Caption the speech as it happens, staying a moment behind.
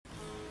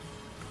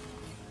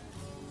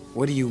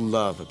What do you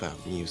love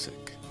about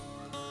music?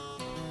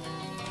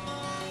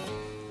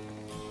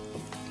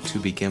 To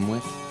begin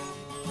with,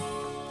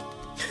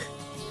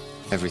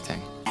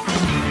 everything.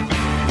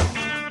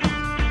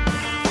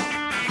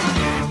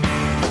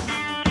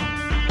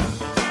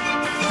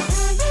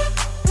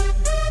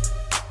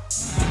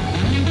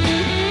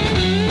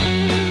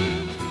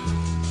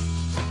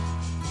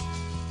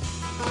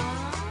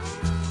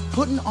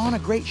 Putting on a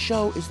great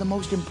show is the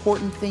most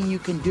important thing you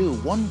can do.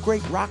 One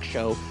great rock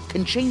show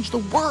can change the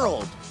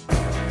world.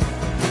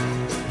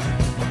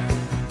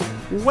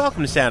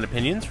 Welcome to Sound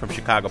Opinions from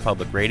Chicago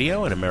Public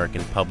Radio and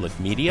American Public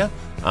Media.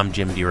 I'm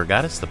Jim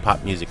DeRogatis, the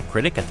pop music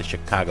critic at the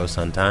Chicago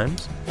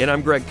Sun-Times. And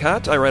I'm Greg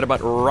Kot. I write about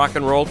rock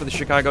and roll for the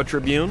Chicago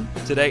Tribune.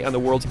 Today on the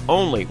world's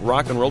only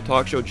rock and roll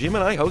talk show, Jim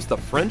and I host the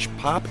French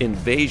Pop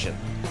Invasion.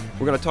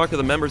 We're going to talk to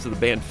the members of the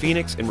band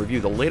Phoenix and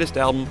review the latest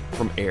album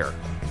from Air.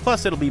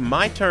 Plus, it'll be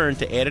my turn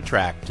to add a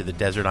track to the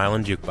Desert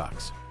Island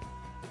Jukebox.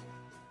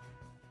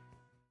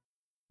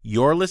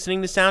 You're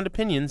listening to Sound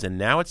Opinions, and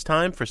now it's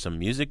time for some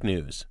music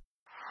news.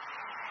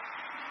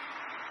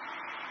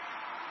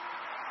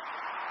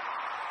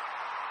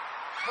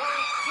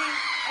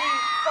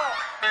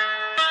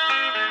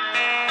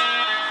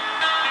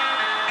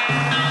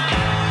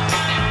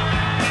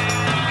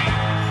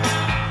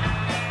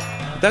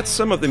 That's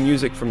some of the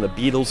music from the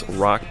Beatles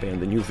Rock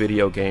Band, the new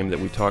video game that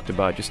we talked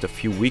about just a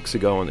few weeks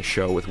ago on the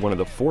show with one of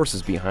the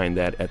forces behind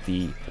that at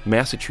the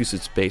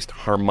Massachusetts-based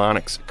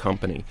Harmonix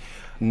company.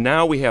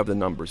 Now we have the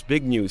numbers.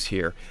 Big news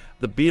here.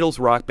 The Beatles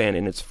Rock Band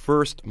in its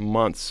first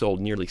month sold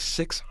nearly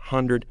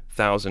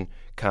 600,000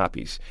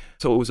 copies.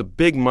 So it was a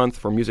big month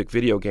for music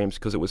video games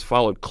because it was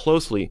followed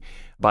closely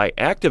by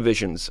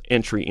Activision's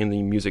entry in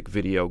the music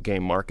video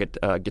game market,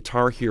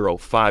 Guitar Hero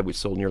 5, which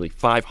sold nearly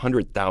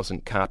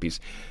 500,000 copies.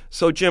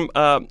 So, Jim,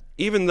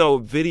 even though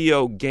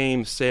video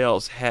game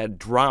sales had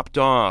dropped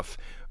off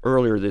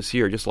earlier this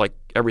year, just like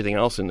everything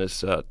else in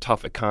this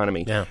tough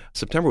economy,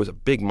 September was a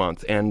big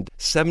month, and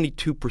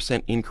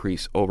 72%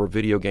 increase over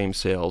video game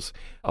sales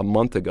a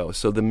month ago.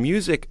 So the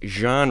music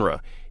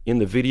genre in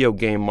the video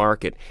game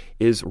market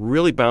is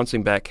really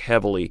bouncing back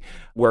heavily.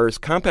 Whereas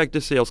compact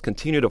disc sales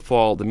continue to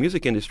fall, the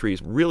music industry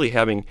is really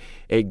having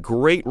a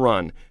great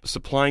run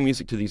supplying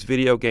music to these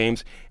video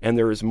games, and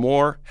there is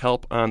more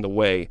help on the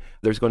way.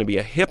 There's going to be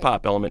a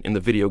hip-hop element in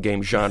the video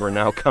game genre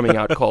now coming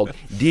out called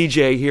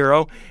DJ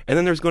Hero, and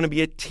then there's going to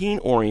be a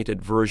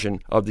teen-oriented version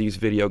of these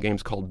video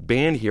games called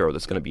Band Hero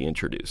that's going to be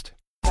introduced.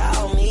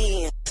 Call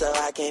me so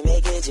I can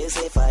make it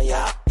juicy for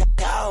ya.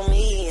 Call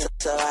me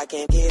so I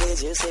can get it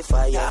juicy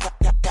for ya.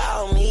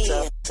 Call me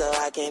so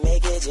I can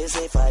make it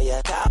juicy for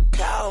ya.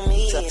 Call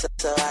me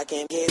so I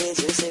can get it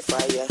juicy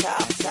for ya.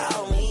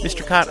 Call me.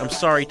 Mr. Kot, I'm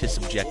sorry to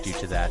subject you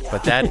to that,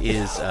 but that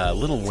is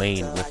Lil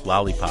Wayne with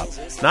Lollipop.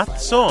 Not the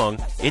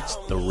song, it's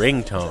the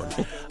ringtone.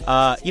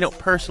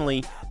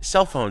 Personally,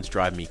 cell phones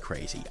drive me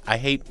crazy. I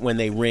hate when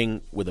they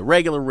ring with a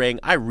regular ring.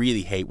 I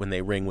really hate when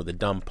they ring with a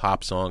dumb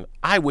pop song.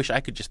 I wish I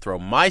could just throw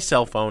my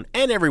cell phone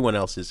and everyone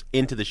else's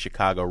into the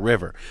Chicago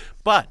River.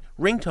 But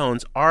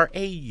ringtones are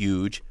a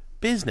huge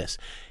business.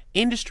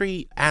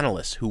 Industry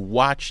analysts who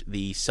watch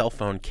the cell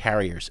phone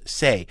carriers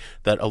say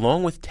that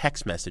along with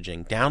text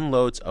messaging,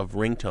 downloads of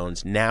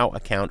ringtones now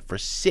account for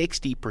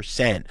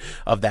 60%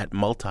 of that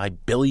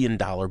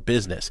multi-billion-dollar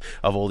business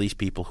of all these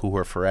people who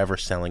are forever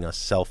selling us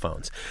cell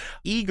phones.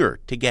 Eager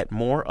to get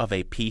more of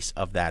a piece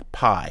of that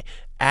pie,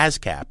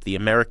 ASCAP, the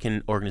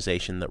American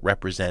organization that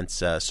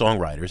represents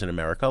songwriters in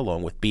America,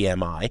 along with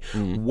BMI,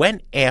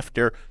 went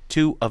after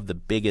two of the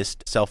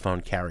biggest cell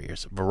phone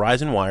carriers,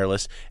 Verizon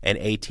Wireless and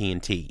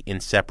AT&T, in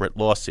separate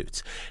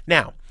lawsuits.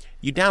 Now,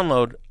 you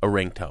download a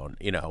ringtone,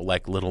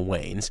 like Lil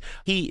Wayne's.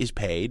 He is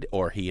paid,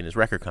 or he and his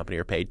record company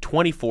are paid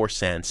 24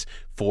 cents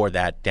for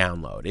that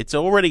download. It's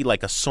already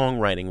like a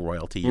songwriting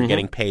royalty. You're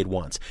getting paid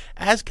once.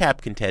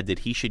 ASCAP contended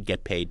he should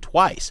get paid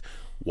twice.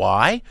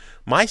 Why?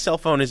 My cell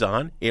phone is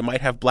on. It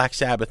might have Black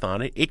Sabbath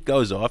on it. It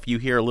goes off. You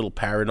hear a little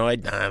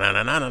paranoid,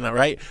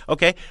 right?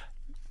 Okay.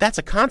 That's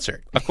a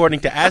concert, according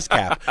to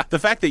ASCAP. The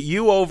fact that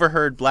you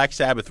overheard Black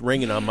Sabbath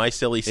ringing on my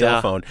silly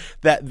cell phone,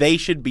 that they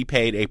should be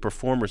paid a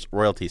performer's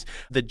royalties.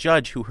 The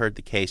judge who heard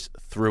the case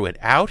threw it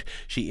out.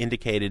 She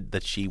indicated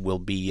that she will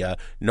be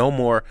no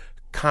more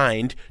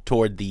kind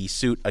toward the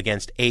suit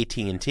against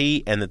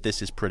AT&T and that this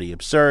is pretty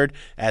absurd.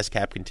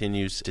 ASCAP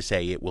continues to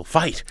say it will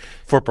fight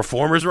for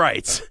performers'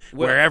 rights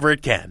wherever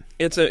it can.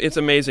 It's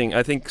amazing.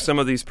 I think some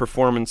of these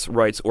performance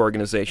rights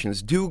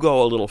organizations do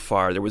go a little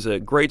far. There was a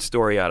great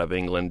story out of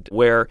England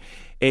where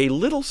a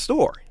little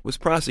store was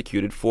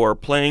prosecuted for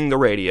playing the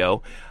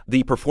radio.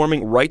 The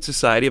Performing Rights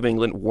Society of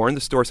England warned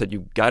the store, said,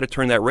 you've got to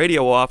turn that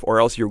radio off or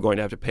else you're going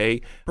to have to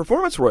pay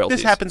performance royalties.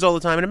 This happens all the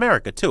time in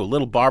America, too. A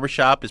little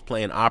barbershop is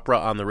playing opera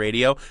on the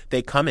radio.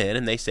 They come in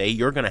and they say,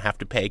 you're going to have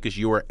to pay because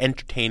you are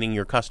entertaining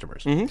your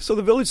customers. So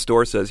the village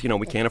store says,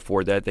 we can't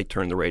afford that. They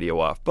turn the radio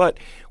off. But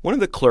one of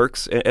the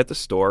clerks at the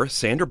store,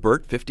 Sandra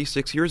Burt,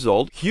 56 years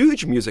old,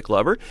 huge music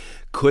lover,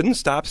 couldn't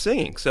stop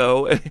singing.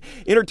 So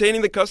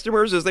entertaining the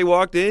customers as they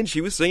walked in,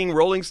 she was singing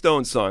Rolling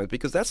Stones songs. songs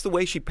because that's the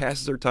way she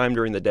passes her time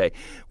during the day.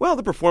 Well,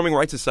 the Performing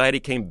Rights Society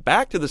came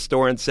back to the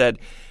store and said,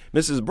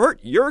 Mrs. Burt,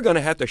 you're going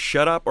to have to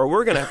shut up or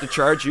we're going to have to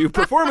charge you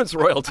performance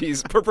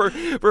royalties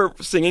for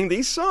singing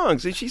these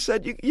songs. And she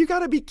said, you got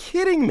to be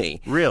kidding me.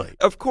 Really?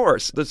 Of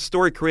course. The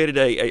story created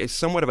a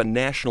somewhat of a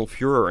national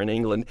furor in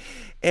England.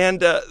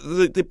 And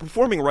the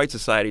Performing Rights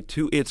Society,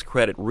 to its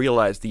credit,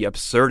 realized the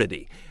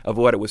absurdity of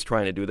what it was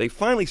trying to do. They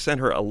finally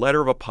sent her a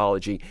letter of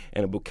apology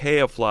and a bouquet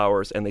of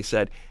flowers, and they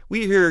said,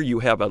 we hear you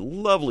have a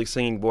lovely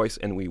singing voice,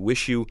 and we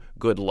wish you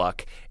good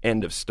luck.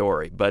 End of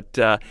story. But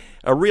a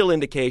real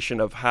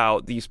indication of how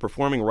these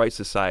performing rights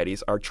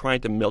societies are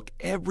trying to milk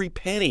every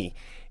penny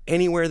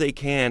anywhere they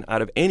can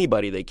out of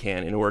anybody they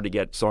can in order to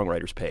get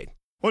songwriters paid.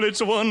 Well,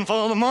 it's 1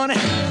 for the money,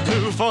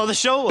 2 for the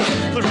show,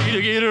 3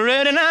 to get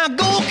ready. Now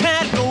go,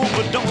 cat, go,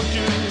 but don't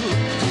you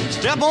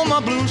step on my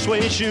blue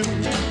suede shoe.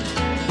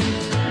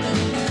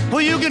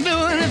 Well, you can do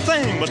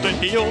anything but take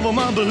me over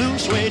my blue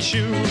suede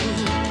shoe.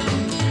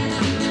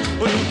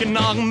 Well, you can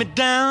knock me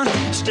down,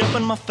 step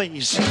in my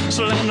face,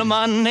 slander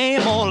my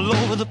name all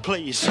over the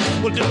place.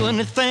 Well, do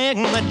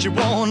anything that you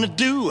want to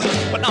do,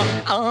 but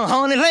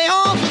honey, lay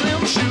off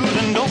them shoes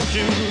and don't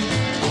you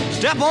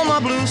step on my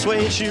blue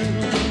suede shoe.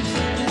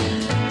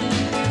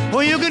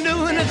 Well, you can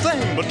do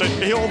anything but take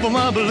me over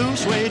my blue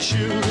suede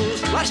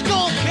shoes. Let's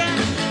go,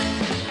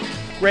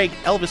 cat! Greg,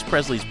 Elvis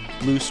Presley's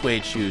blue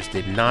suede shoes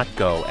did not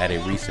go at a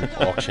recent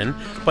auction,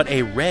 but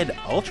a red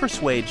ultra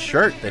suede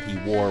shirt that he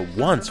wore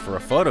once for a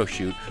photo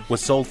shoot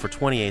was sold for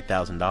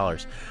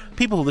 $28,000.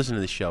 People who listen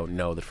to this show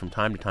know that from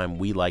time to time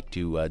we like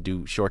to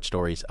do short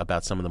stories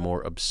about some of the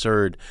more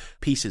absurd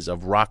pieces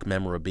of rock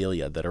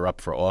memorabilia that are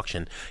up for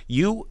auction.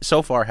 You,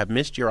 so far, have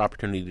missed your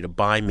opportunity to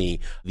buy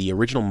me the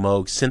original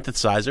Moog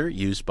synthesizer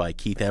used by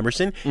Keith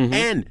Emerson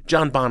and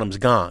John Bonham's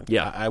gong.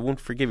 Yeah. I won't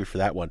forgive you for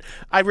that one.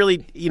 I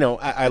really,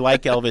 I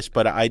like Elvis,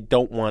 but I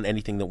don't want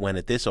anything that went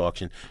at this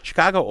auction.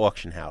 Chicago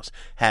Auction House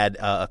had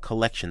a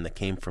collection that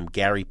came from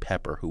Gary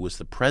Pepper, who was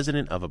the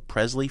president of a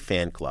Presley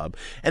fan club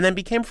and then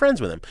became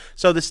friends with him.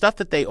 So the stuff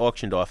that they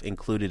auctioned off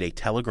included a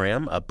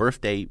telegram,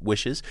 birthday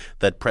wishes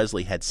that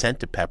Presley had sent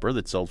to Pepper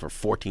that sold for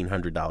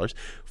 $1,400,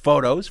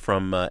 photos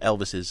from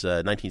Elvis's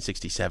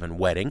 1967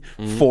 wedding,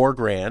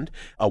 $4,000,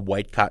 a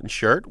white cotton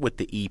shirt with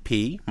the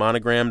EP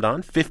monogrammed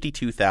on,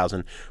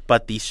 $52,000,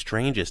 but the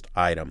strangest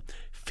item,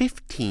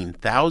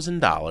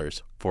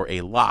 $15,000 for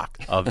a lock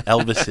of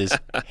Elvis's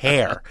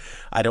hair.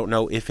 I don't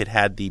know if it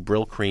had the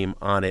Brill cream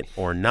on it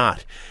or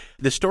not.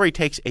 The story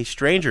takes a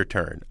stranger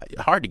turn.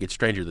 Hard to get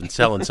stranger than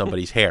selling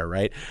somebody's hair,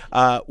 right?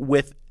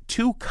 With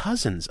two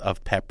cousins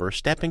of Pepper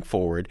stepping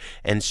forward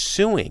and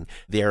suing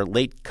their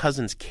late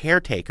cousin's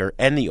caretaker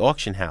and the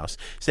auction house,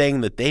 saying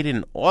that they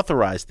didn't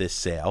authorize this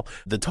sale,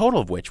 the total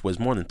of which was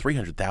more than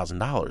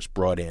 $300,000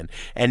 brought in.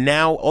 And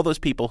now all those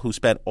people who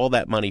spent all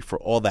that money for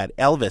all that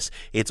Elvis,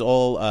 it's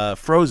all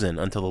frozen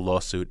until the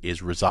lawsuit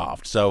is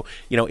resolved. So,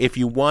 if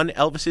you won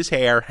Elvis's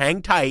hair,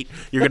 hang tight.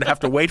 You're going to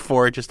have to wait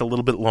for it just a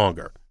little bit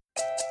longer.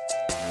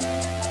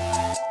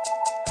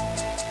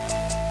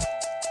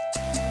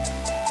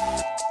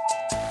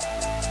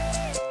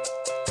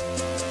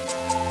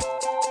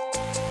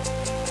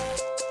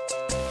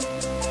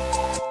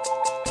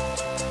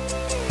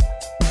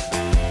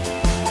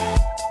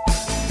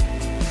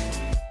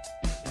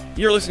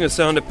 You're listening to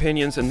Sound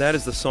Opinions, and that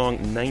is the song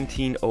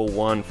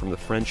 1901 from the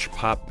French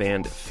pop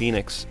band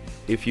Phoenix.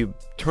 If you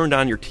turned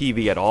on your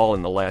TV at all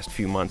in the last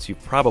few months,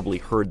 you've probably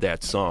heard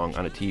that song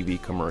on a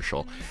TV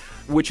commercial,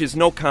 which is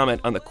no comment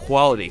on the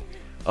quality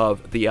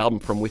of the album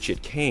from which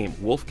it came,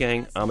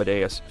 Wolfgang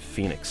Amadeus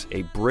Phoenix,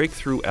 a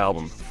breakthrough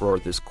album for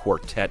this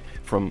quartet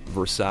from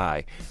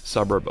Versailles,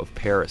 suburb of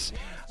Paris.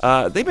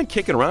 They've been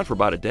kicking around for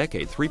about a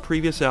decade. 3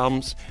 previous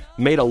albums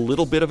made a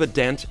little bit of a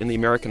dent in the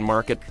American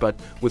market, but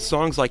with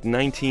songs like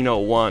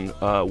 1901,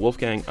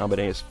 Wolfgang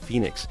Amadeus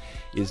Phoenix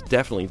is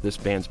definitely this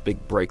band's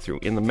big breakthrough.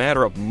 In the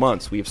matter of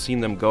months, we have seen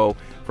them go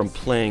from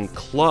playing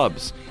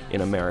clubs in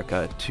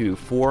America to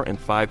 4,000 and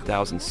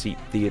 5,000 seat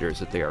theaters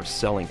that they are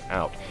selling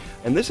out.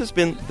 And this has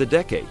been the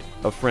decade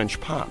of French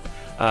pop.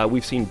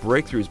 We've seen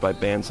breakthroughs by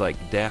bands like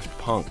Daft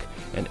Punk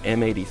and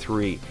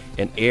M83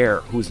 and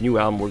Air, whose new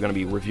album we're going to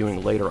be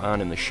reviewing later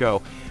on in the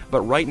show.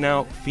 But right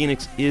now,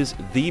 Phoenix is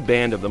the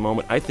band of the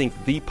moment. I think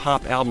the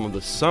pop album of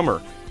the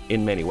summer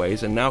in many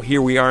ways. And now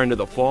here we are into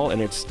the fall,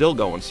 and it's still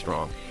going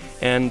strong.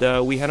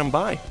 And we had them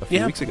by a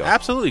few weeks ago.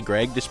 Absolutely,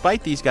 Greg.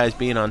 Despite these guys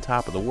being on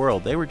top of the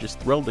world, they were just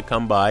thrilled to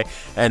come by,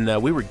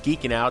 and we were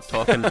geeking out,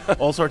 talking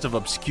all sorts of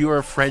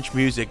obscure French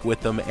music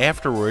with them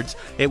afterwards.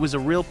 It was a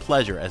real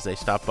pleasure as they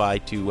stopped by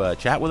to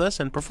chat with us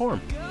and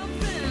perform.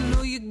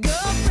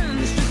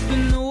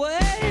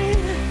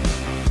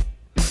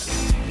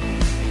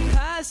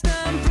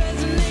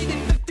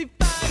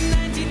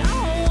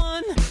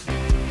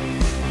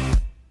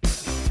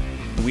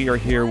 We are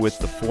here with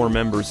the 4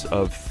 members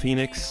of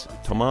Phoenix,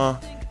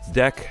 Thomas,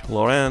 Dec,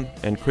 Laurent,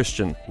 and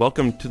Christian.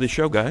 Welcome to the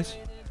show, guys.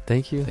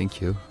 Thank you. Thank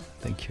you.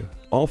 Thank you.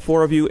 All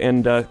 4 of you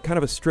in kind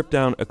of a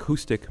stripped-down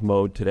acoustic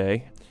mode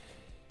today.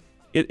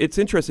 It's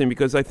interesting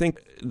because I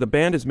think the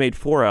band has made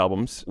 4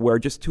 albums where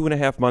just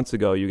 2.5 months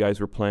ago you guys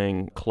were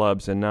playing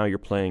clubs and now you're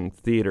playing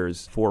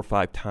theaters 4 or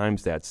 5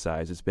 times that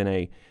size. It's been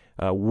a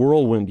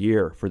whirlwind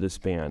year for this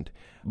band.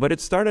 But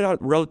it started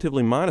out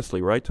relatively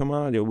modestly, right,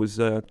 Thomas? It was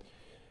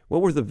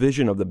what was the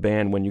vision of the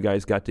band when you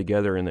guys got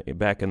together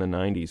back in the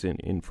 90s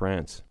in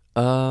France?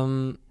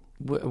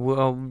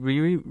 Well,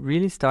 we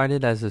really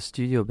started as a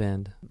studio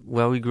band.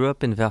 Well, we grew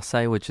up in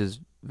Versailles, which is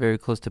very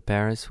close to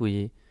Paris.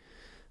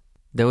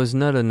 There was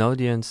not an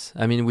audience.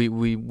 I mean, we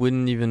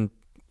wouldn't even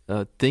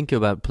think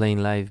about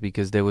playing live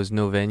because there was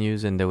no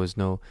venues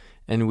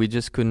and we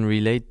just couldn't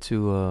relate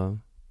to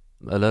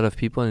a lot of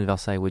people in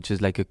Versailles, which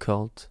is like a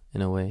cult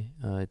in a way.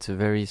 It's a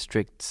very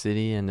strict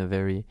city and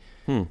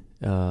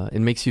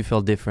it makes you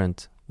feel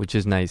different, which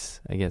is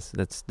nice. I guess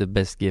that's the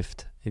best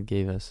gift it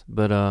gave us.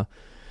 But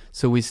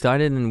so we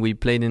started and we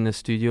played in the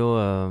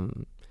studio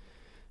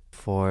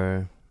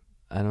for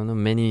I don't know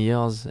many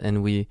years,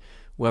 and we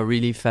were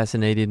really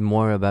fascinated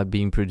more about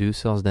being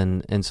producers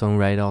and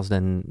songwriters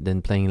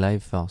than playing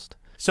live first.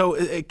 So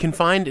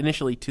confined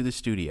initially to the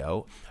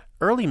studio,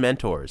 early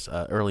mentors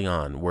early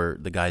on were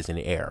the guys in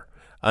Air,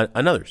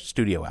 another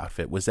studio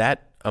outfit. Was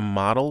that a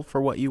model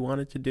for what you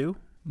wanted to do?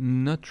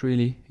 Not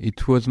really.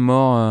 It was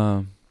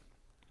more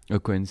a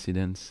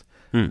coincidence.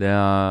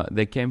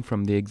 They came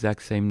from the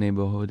exact same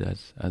neighborhood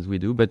as we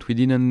do, but we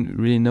didn't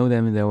really know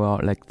them. They were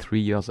like 3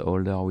 years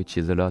older, which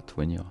is a lot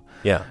when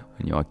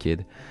you're a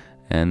kid.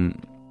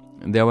 And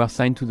they were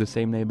signed to the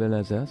same label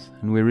as us,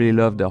 and we really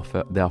loved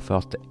their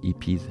first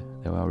EPs.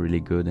 They were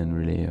really good and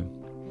really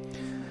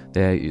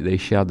they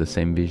shared the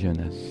same vision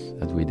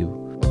as we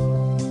do.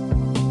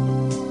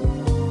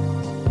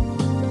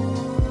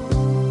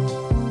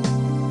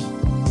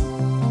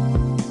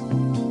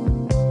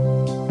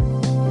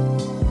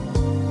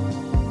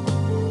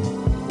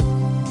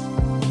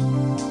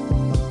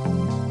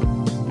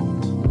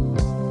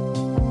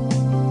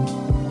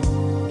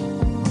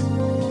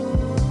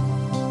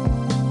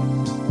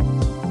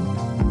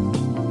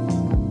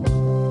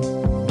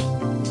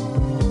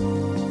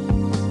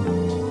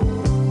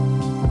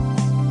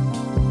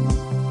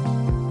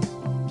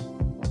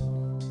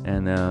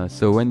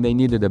 So when they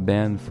needed a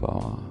band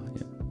for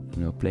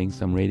playing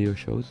some radio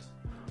shows,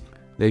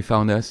 they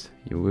found us.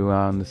 We were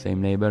on the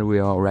same label. We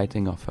were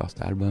writing our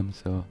first album,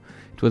 so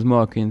it was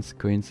more a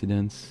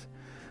coincidence,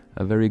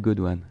 a very good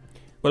one.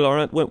 Well,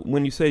 Laurent,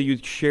 when you say you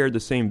shared the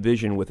same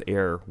vision with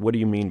Air, what do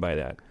you mean by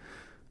that?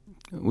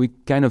 We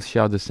kind of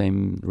shared the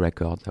same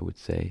records, I would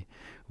say.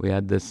 We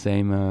had the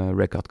same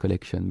record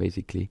collection,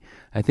 basically.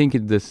 I think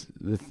it's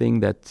the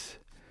thing that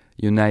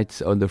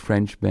unites all the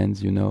French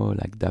bands,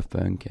 like Daft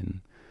Punk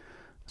and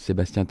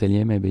Sébastien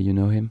Tellier, maybe you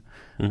know him.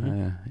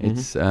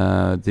 It's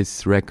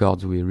these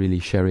records we really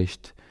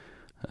cherished.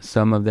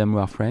 Some of them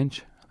were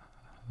French,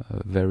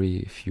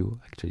 very few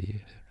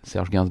actually,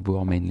 Serge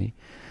Gainsbourg mainly.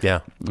 Yeah.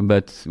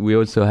 But we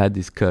also had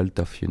this cult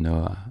of,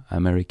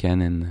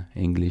 American and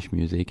English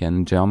music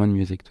and German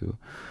music too.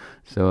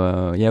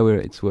 So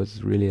it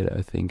was really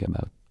a thing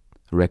about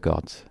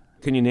records.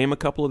 Can you name a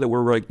couple that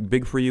were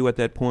big for you at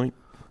that point?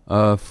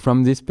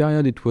 From this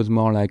period, it was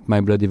more like My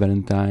Bloody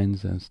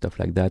Valentines and stuff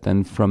like that,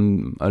 and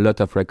from a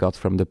lot of records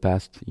from the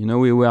past.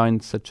 We were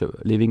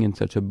living in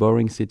such a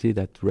boring city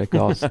that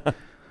records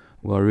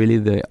were really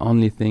the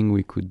only thing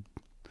we could,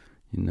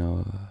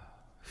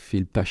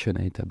 feel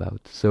passionate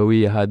about. So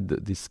we had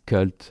this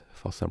cult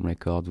for some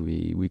records.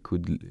 We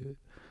could,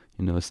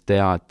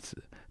 stare at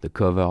the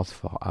covers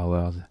for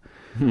hours.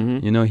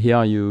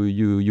 Here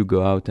you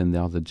go out and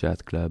there's a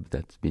jazz club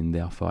that's been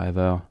there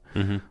forever.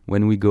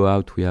 When we go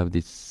out, we have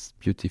these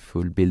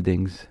beautiful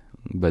buildings,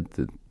 but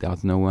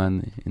there's no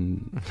one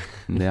in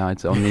there.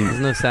 It's only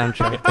there's no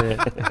soundtrack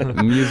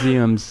there.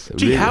 Museums.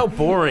 Gee, really. How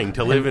boring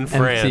to live in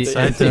France.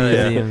 Empty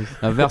museums.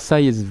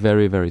 Versailles is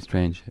very, very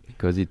strange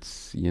because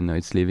it's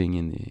living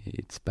in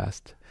its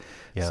past.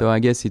 Yeah. So I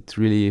guess it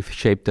really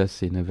shaped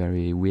us in a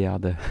very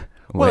weird way.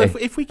 Well,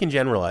 if we can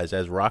generalize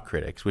as rock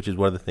critics, which is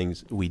one of the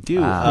things we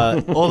do,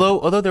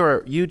 although there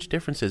are huge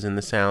differences in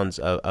the sounds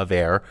of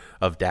Air,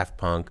 of Daft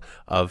Punk,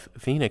 of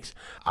Phoenix,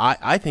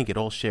 I think it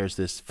all shares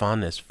this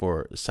fondness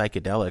for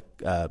psychedelic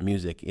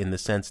music in the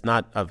sense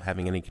not of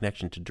having any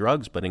connection to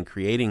drugs, but in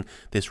creating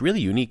this really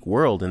unique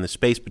world in the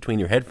space between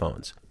your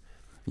headphones.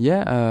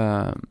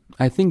 Yeah,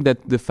 I think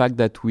that the fact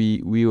that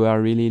we were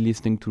really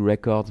listening to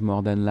records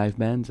more than live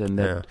bands, and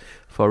that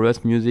for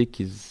us music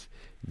is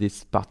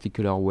this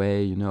particular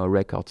way, a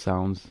record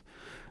sounds.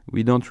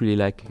 We don't really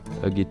like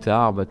a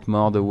guitar, but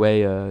more the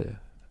way a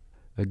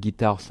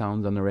guitar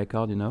sounds on a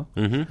record,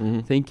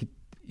 I think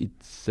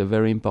it's a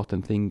very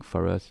important thing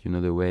for us,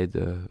 the way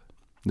the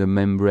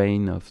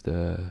membrane of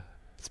the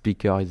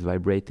speaker is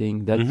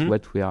vibrating. That's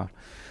what we are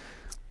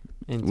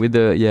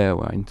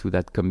we're into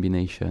that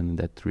combination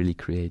that really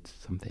creates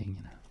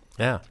something.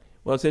 Yeah.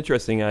 Well, it's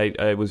interesting.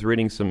 I was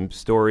reading some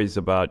stories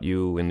about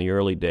you in the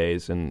early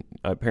days, and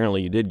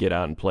apparently you did get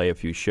out and play a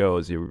few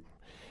shows.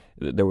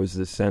 there was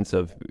this sense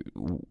of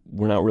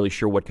we're not really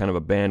sure what kind of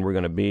a band we're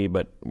going to be,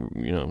 but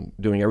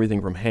doing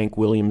everything from Hank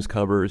Williams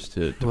covers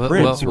to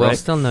Prince, right? We're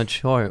still not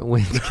sure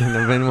which kind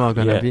of band we're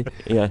going to be.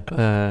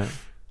 Yeah.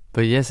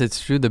 But yes, it's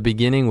true. The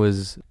beginning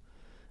was,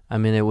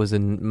 it was a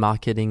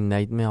marketing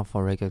nightmare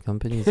for record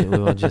companies. We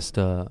were just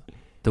the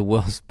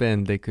worst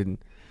band they could.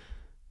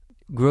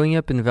 Growing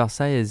up in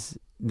Versailles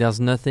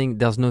there's no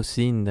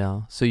scene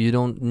there, so you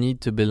don't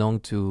need to belong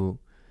to.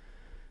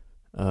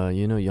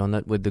 You're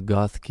not with the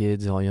goth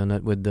kids, or you're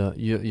not with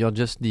you're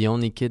just the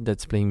only kid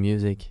that's playing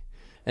music.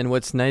 And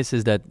what's nice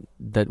is that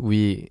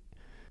we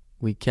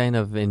kind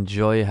of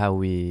enjoy how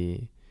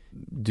we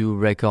do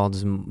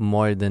records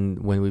more than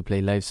when we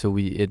play live. So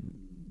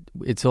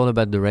it's all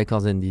about the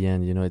records in the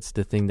end. It's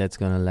the thing that's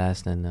gonna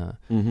last. And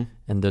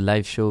and the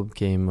live show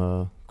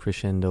came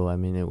crescendo.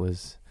 It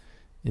was.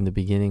 In the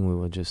beginning, we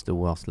were just the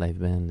worst live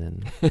band.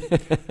 And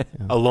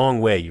A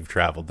long way you've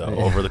traveled, though,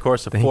 over the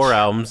course of 4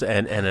 albums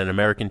and an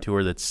American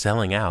tour that's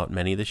selling out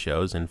many of the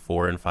shows in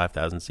 4,000 and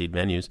 5,000 seat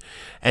venues.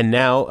 And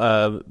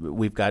now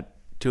we've got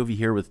two of you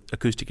here with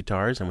acoustic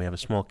guitars, and we have a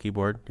small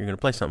keyboard. You're going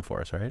to play something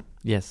for us, right?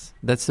 Yes,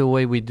 that's the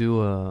way we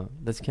do.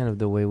 That's kind of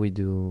the way we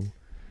do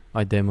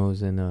our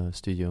demos in a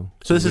studio.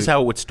 So this is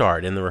how it would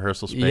start, in the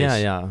rehearsal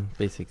space? Yeah,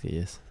 basically,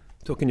 yes.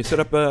 So can you set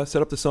up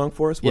the song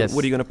for us? Yes.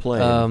 What are you going to play?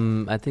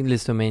 I think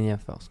Listomania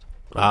first.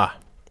 Ah.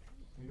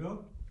 Here you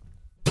go.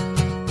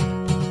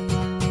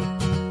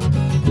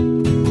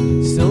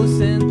 So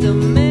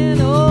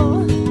sentimental,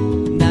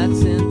 not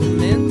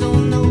sentimental,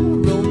 no,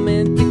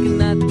 romantic,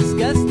 not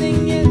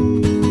disgusting yet.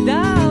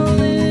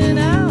 Darling,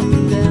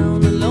 I'm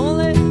down and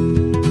lonely.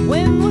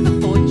 When was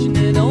the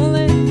fortunate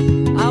only?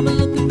 I've been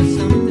looking for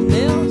something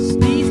else.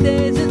 These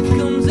days it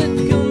comes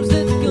and goes.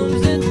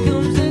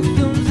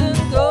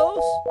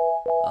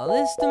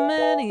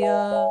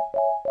 Listomania,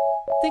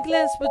 think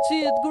less but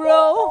see it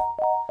grow.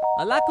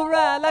 I like a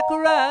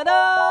ride,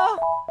 oh.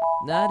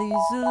 Not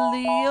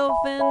easily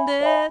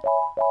offended,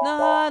 not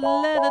hard to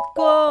let it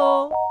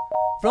go.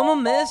 From a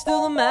mess to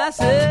the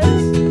masses,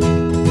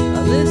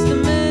 a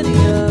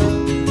Listomania,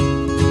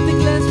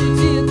 think less but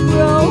see it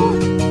grow.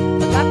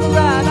 I like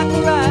a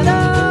ride, oh.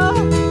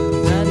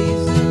 Not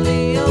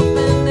easily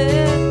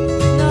offended,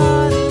 not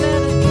hard to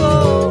let it go.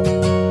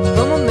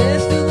 From a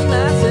mess to the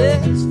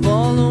masses,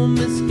 follow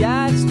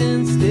misguided,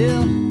 stand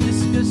still,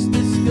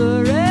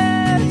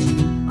 discouraged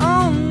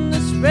on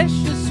this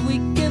precious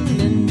weekend,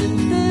 and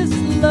in this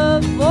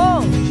love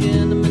for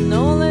gentlemen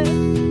only,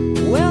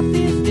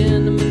 wealthiest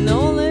gentlemen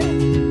only.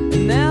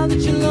 And now that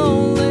you're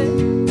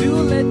lonely, do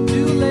let,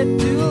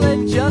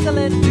 juggle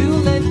it, do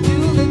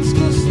let's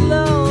go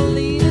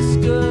slowly,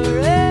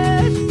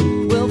 discouraged.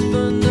 We'll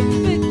burn the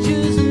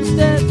pictures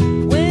instead.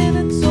 When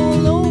it's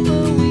all over,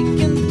 we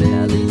can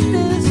barely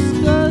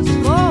discuss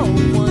for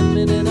 1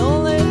 minute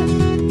only.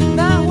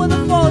 Not with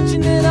a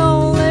fortunate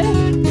only.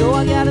 Yo,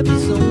 I gotta be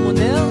someone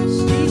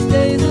else. These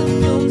days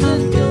it comes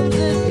and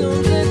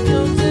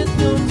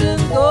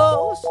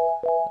goes.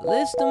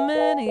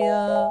 Listomania,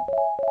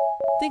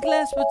 think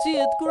less but see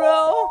it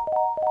grow.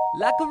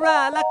 Like a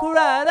ride,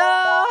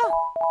 oh.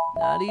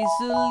 Not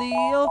easily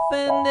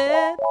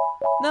offended,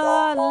 not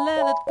hard to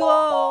let it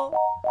go.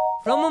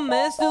 From a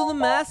mess to the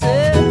masses,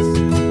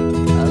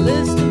 a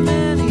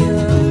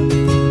Listomania,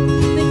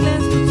 think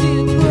less but see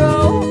it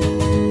grow.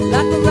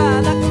 Like a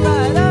ride,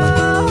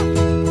 oh.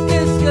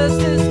 Disgust.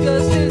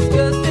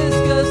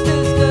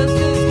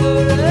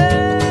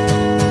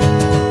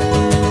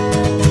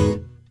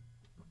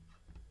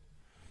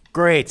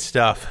 Great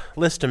stuff.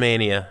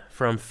 Listomania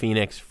from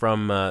Phoenix,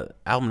 from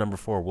album number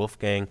 4,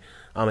 Wolfgang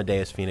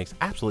Amadeus Phoenix.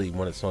 Absolutely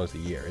one of the songs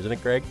of the year, isn't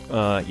it, Greg?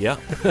 Yeah.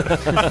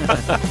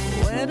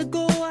 Where to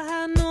go, I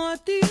had no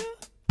idea.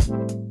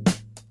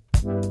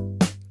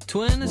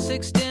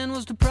 2610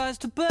 was the price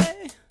to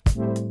pay.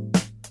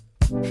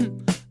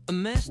 A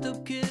messed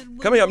up kid.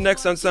 Coming up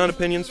next on Sound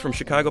Opinions from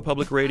Chicago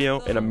Public Radio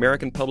and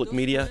American Public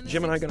Media,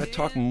 Jim and I are going to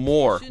talk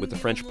more with the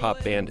French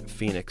pop band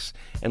Phoenix.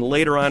 And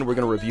later on, we're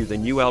going to review the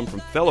new album from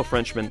fellow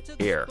Frenchman,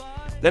 Air.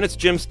 Then it's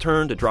Jim's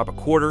turn to drop a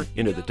quarter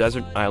into the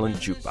Desert Island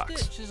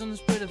Jukebox.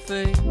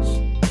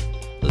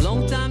 A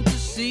long time to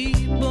see,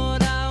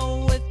 but I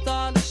always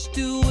thought this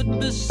too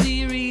would be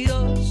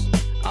serious.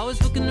 I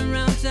was looking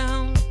around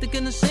town,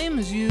 thinking the same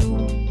as you.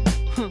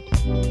 I'm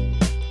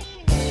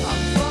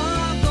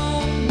far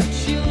gone,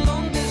 but you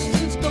long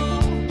distance go.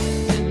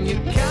 And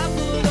your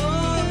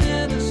capital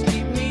letters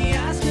keep me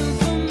asking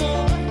for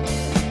more.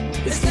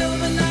 It's never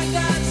been like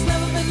that, it's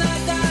never been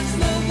like that, it's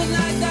never been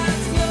like that,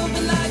 it's never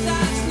been like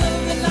that, it's never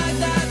been like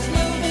that, it's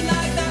never been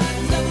like that,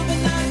 it's never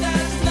been like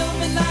that, it's never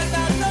been like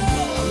that, no.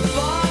 I'm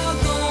far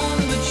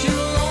gone, but you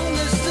long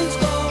distance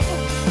go.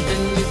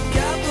 And your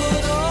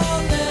capital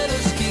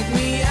letters keep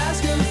me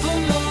asking for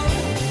more.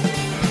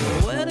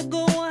 Where to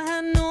go, I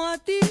had no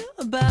idea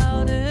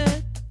about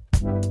it.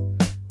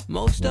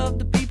 Most of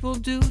the people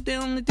do, they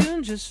only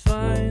doing just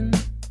fine.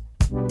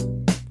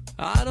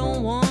 I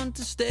don't want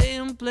to stay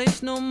in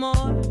place no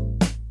more.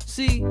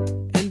 See,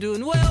 and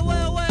doing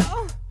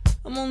well,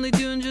 I'm only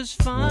doing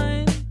just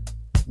fine.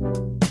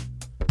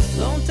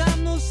 Long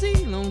time no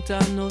see, long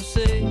time no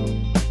see.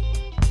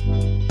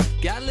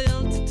 Got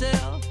little to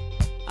tell,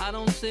 I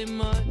don't say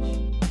much,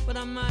 but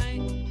I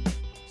might.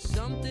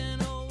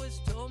 Something always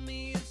told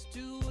me it's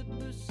too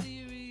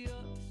serious.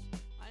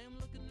 I am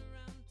looking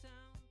around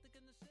town,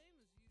 thinking the same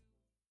as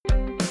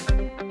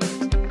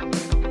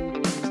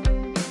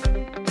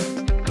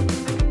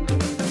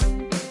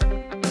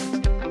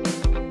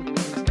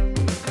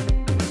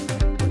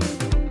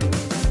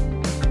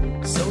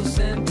you. So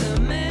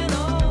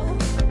sentimental,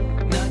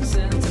 not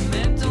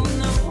sentimental,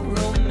 no.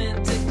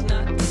 Romantic,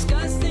 not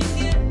disgusting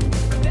yet.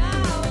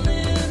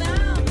 Darling,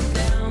 I'm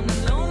down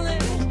and lonely.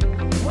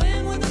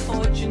 When with a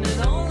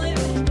fortunate only.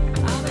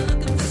 I've been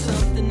looking for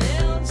something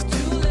else.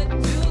 Do-let.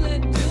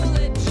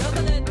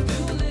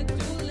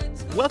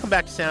 Welcome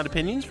back to Sound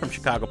Opinions from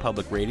Chicago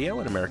Public Radio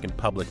and American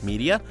Public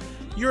Media.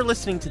 You're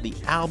listening to the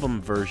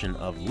album version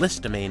of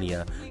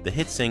Listomania, the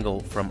hit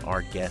single from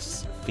our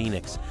guests,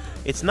 Phoenix.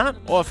 It's not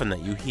often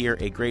that you hear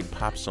a great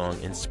pop song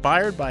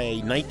inspired by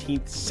a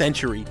 19th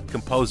century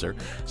composer,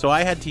 so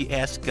I had to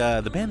ask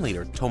the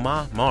bandleader,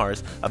 Thomas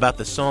Mars, about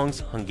the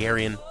song's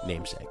Hungarian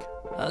namesake.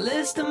 A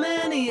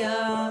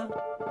Listomania,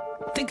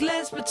 think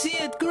less but see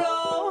it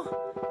grow.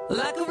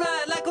 Like a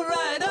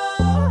ride,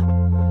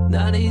 oh,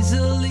 not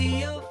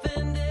easily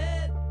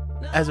offended.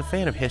 As a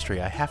fan of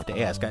history, I have to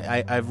ask,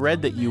 I've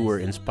read that you were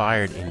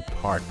inspired in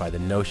part by the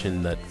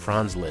notion that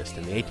Franz Liszt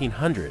in the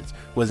 1800s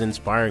was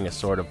inspiring a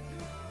sort of,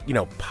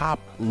 pop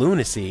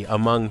lunacy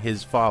among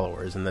his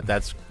followers, and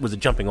that was a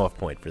jumping off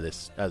point for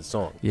this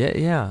song.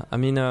 Yeah. I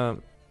mean,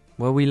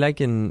 what we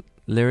like in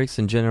lyrics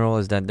in general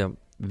is that they're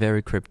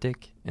very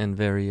cryptic and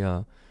very,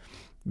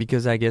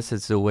 because I guess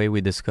it's the way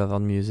we discovered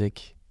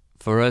music.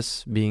 For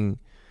us, being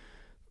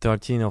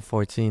 13 or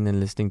 14 and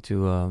listening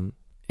to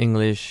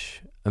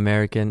English,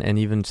 American, and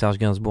even Serge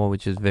Gainsbourg,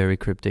 which is very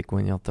cryptic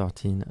when you're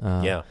 13.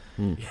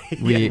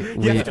 We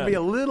have to be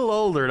a little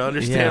older to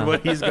understand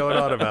what he's going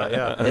on about.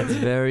 Yeah, it's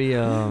very.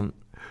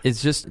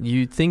 It's just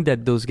you think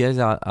that those guys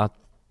are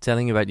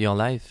telling about your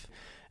life,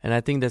 and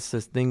I think that's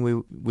the thing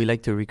we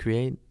like to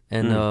recreate.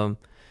 And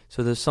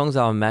so the songs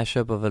are a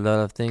mashup of a lot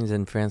of things.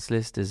 And Franz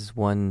Liszt is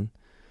one.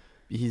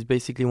 He's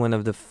basically one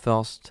of the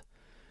first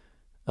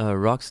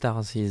rock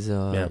stars.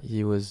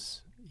 He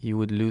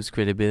would lose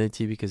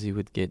credibility because he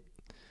would get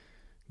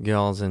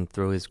girls and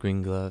throw his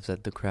green gloves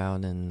at the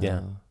crowd and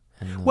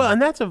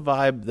and that's a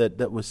vibe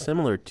that was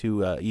similar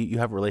to you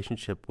have a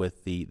relationship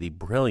with the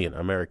brilliant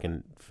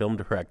American film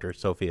director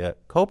Sofia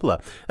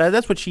Coppola.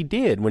 That's what she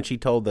did when she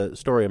told the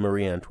story of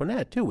Marie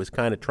Antoinette too, was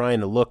kind of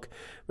trying to look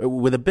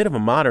with a bit of a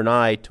modern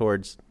eye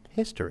towards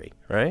history,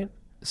 right?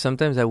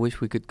 Sometimes I wish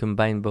we could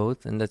combine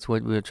both, and that's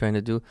what we were trying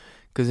to do,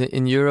 because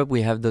in Europe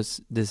we have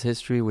this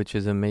history which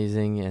is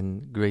amazing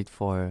and great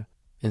for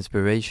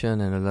inspiration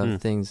and a lot of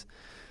things.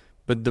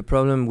 But the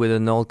problem with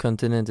an old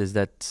continent is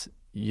that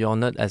you're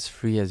not as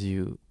free as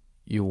you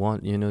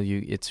want.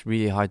 It's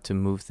really hard to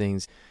move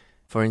things.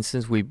 For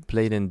instance, we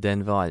played in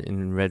Denver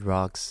in Red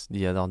Rocks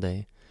the other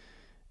day.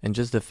 And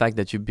just the fact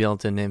that you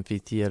built an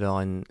amphitheater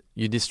and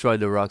you destroy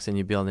the rocks and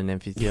you build an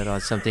amphitheater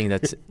is something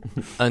that's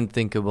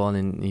unthinkable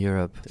in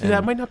Europe. See,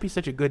 that might not be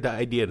such a good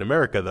idea in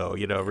America, though,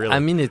 really. I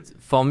mean,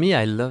 for me,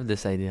 I love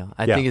this idea.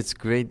 I think it's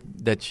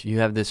great that you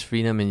have this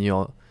freedom in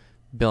your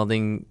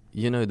building.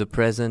 The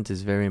present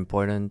is very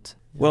important.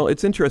 Well,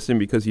 it's interesting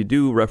because you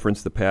do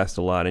reference the past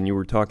a lot, and you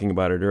were talking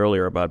about it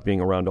earlier about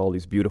being around all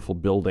these beautiful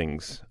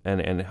buildings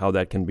and how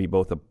that can be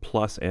both a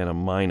plus and a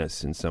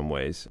minus in some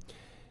ways.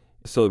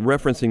 So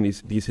referencing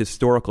these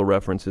historical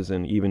references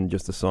and even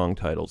just the song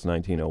titles,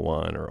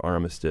 1901 or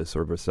Armistice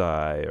or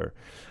Versailles, or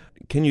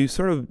can you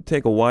sort of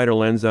take a wider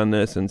lens on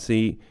this and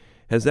see,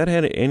 has that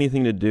had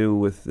anything to do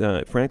with,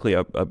 frankly,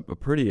 a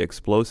pretty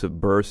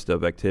explosive burst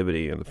of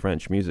activity in the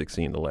French music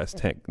scene the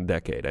last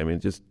decade? I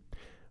mean, just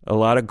a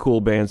lot of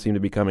cool bands seem to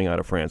be coming out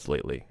of France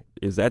lately.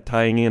 Is that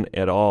tying in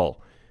at all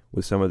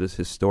with some of this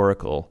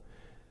historical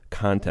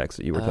context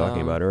that you were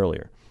talking about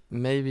earlier?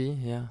 Maybe,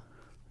 yeah.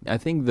 I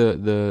think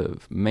the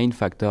main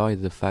factor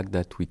is the fact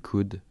that we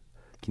could,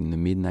 in the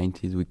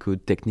mid-90s, we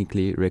could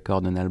technically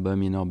record an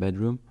album in our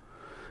bedroom.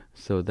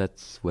 So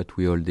that's what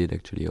we all did,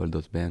 actually, all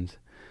those bands.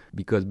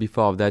 Because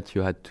before that,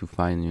 you had to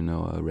find,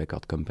 a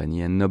record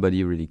company, and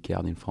nobody really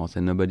cared in France,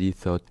 and nobody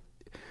thought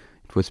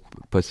it was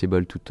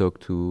possible to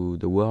talk to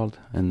the world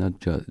and not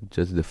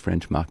just the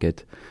French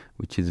market,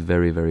 which is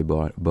very, very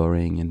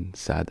boring and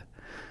sad.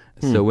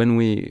 So when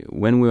we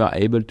were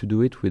able to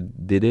do it, we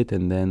did it,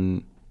 and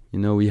then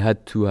we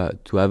had to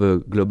have a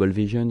global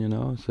vision,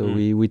 So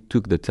we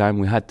took the time.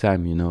 We had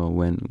time,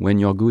 When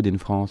you're good in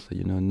France,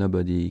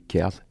 nobody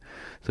cares,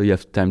 so you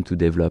have time to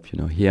develop.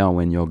 Here,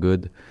 when you're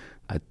good,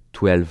 at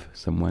 12,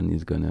 someone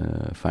is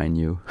gonna find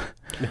you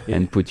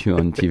and put you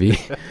on TV.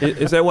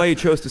 Is that why you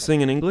chose to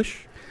sing in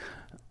English?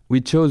 We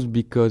chose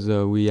because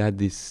we had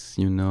this,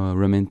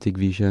 romantic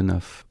vision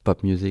of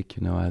pop music,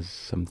 as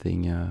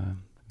something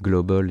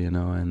global,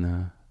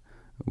 and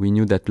we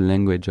knew that the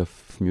language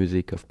of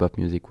music, of pop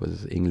music,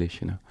 was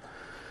English,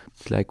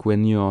 It's like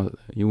when you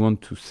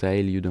want to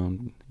sail, you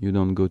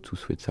don't go to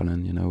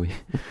Switzerland.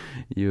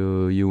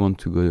 You want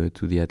to go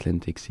to the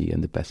Atlantic Sea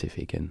and the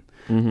Pacific, and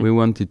we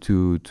wanted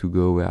to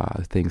go where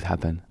things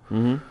happen.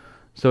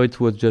 So it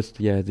was just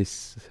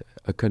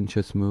a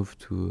conscious move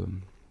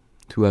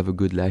to have a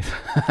good life.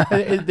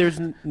 There's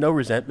no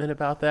resentment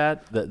about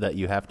that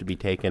you have to be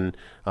taken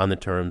on the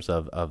terms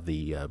of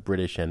the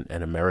British and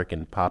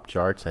American pop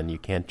charts, and you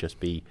can't just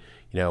be,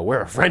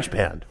 we're a French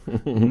band.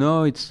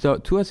 No,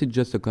 to us it's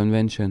just a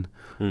convention.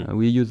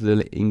 We use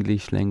the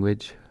English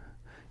language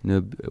in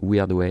a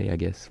weird way, I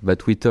guess,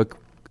 but we talk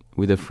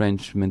with a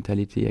French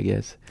mentality, I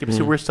guess. Yeah,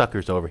 so we're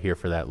suckers over here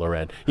for that,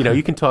 Laurent.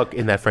 You can talk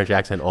in that French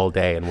accent all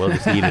day, and we'll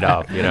just eat it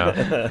up.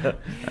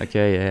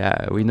 Okay,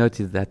 yeah, we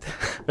noticed that.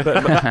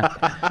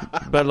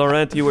 But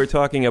Laurent, you were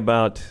talking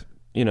about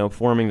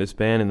forming this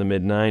band in the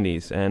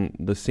mid-'90s, and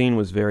the scene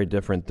was very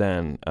different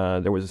then.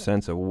 There was a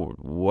sense of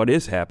what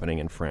is happening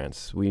in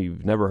France.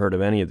 We've never heard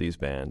of any of these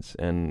bands,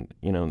 and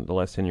the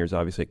last 10 years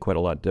obviously quite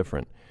a lot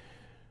different.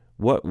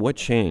 What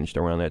changed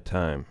around that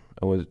time?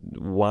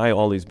 Why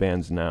all these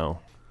bands now?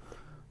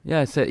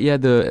 Yeah,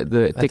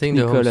 the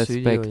technical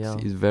aspect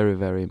is very,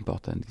 very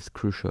important. It's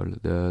crucial.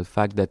 The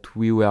fact that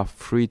we were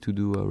free to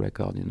do a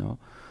record,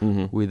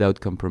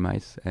 without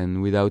compromise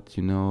and without,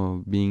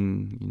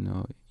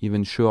 being,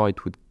 even sure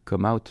it would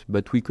come out,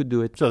 but we could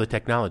do it. So the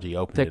technology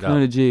opened it up.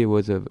 Technology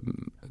was a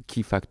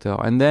key factor.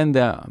 And then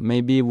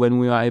maybe when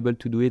we are able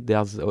to do it,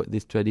 there's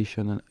this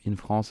tradition in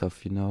France of,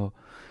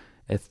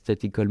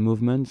 aesthetical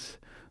movements.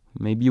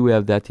 Maybe we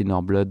have that in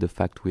our blood, the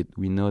fact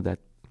we know that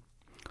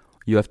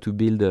you have to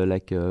build a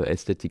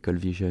aesthetical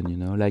vision,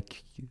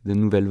 like the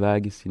Nouvelle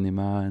Vague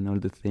cinema and all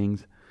the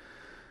things.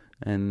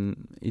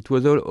 And it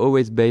was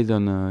always based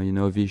on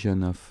a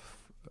vision of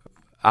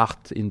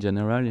art in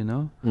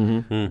general,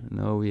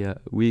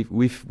 we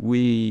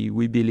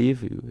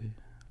believe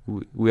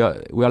we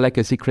are like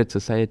a secret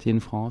society in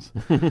France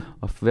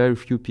of very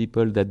few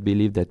people that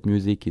believe that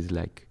music is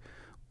like,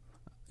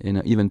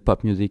 even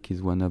pop music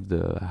is one of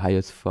the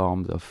highest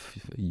forms of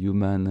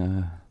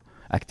human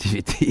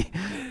activity.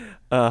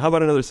 How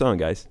about another song,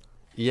 guys?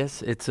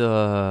 Yes, it's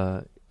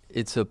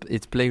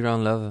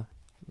Playground Love.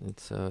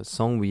 It's a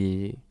song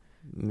we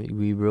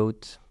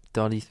wrote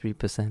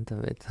 33%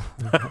 of it.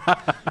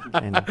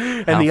 and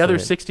the other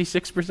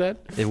 66%?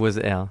 It was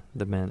L,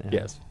 the man L.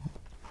 Yes.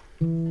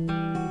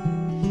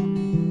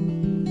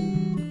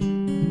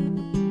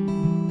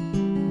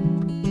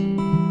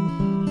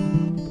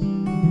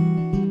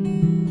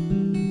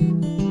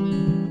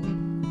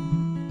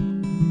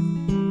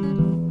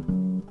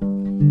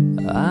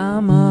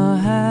 I'm a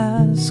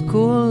high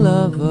school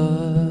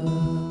lover,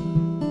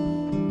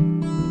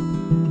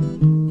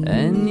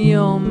 and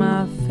you're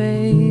my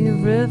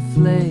favorite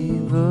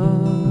flavor.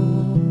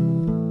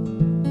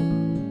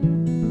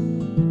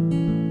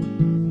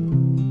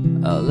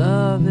 Our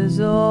love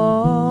is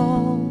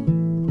all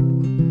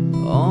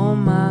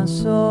on my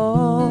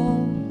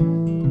soul.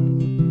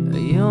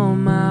 You're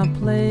my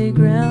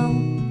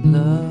playground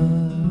love.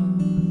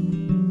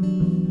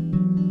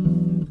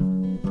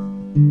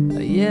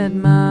 Yet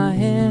my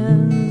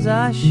hands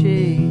are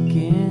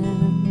shaking.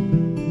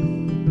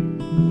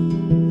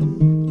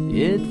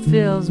 It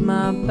fills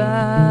my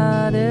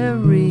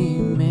battery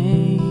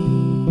main.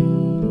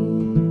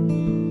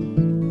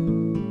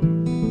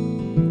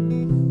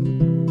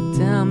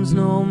 Times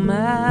no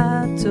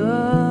matter,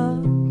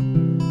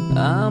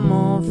 I'm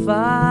on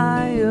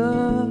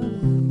fire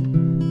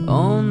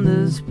on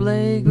this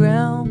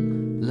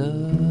playground,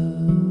 love.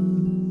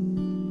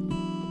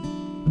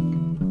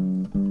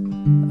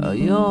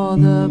 You're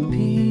the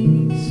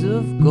piece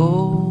of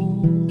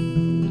gold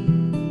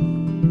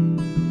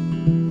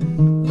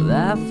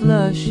that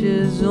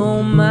flushes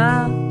on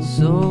my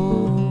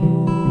soul.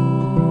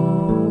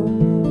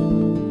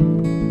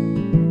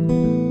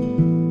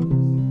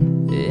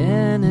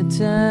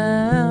 Anytime,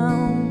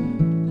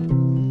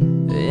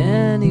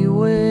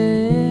 anywhere,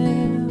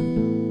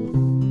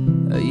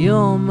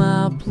 you're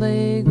my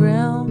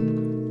playground.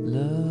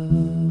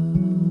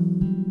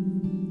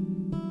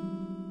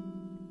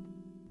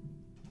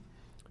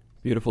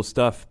 Beautiful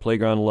stuff.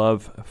 Playground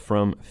Love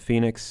from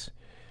Phoenix.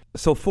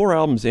 So 4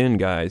 albums in,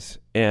 guys,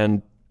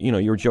 and you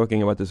were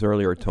joking about this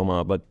earlier,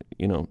 Thomas, but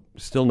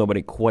still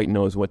nobody quite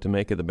knows what to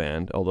make of the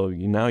band. Although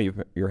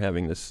you're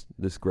having this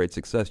great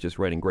success, just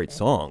writing great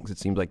songs. It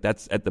seems like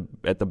that's at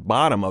the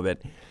bottom of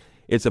it.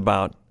 It's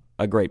about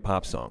a great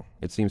pop song.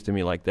 It seems to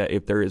me like that.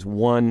 If there is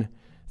one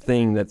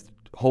thing that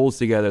holds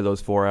together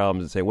those 4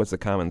 albums and say what's the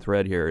common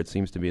thread here, it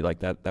seems to be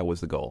like that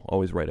was the goal.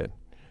 Always write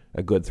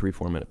a good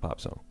 3-4 minute pop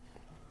song.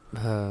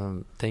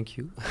 Thank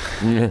you.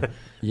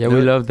 Yeah,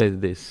 we love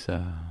this.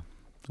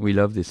 We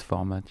love this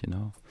format.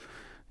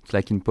 It's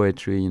like in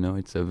poetry.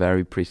 It's a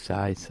very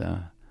precise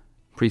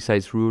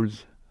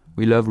rules.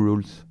 We love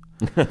rules.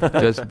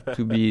 Just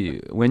to be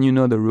when you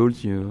know the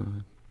rules,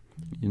 you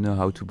know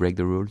how to break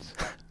the rules.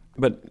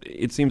 But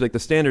it seems like the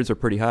standards are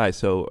pretty high.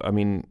 So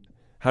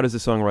how does the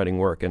songwriting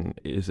work? And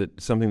is it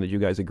something that you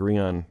guys agree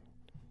on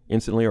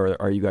instantly, or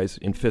are you guys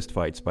in fist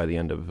fights by the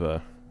end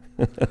of?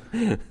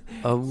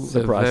 A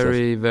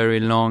very, very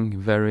long,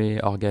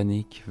 very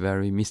organic,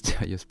 very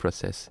mysterious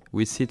process.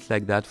 We sit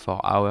like that for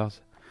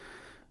hours,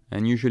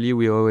 and usually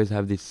we always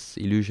have this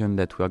illusion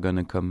that we are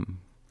gonna come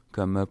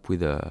up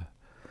with the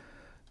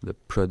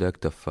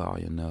product of our,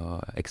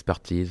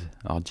 expertise,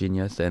 our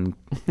genius, and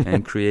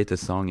create a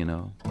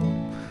song,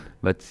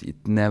 But it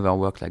never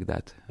works like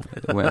that.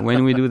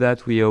 When we do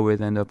that, we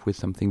always end up with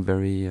something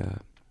very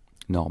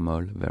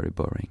normal, very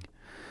boring.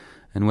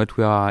 And what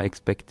we are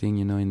expecting,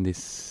 in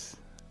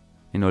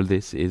all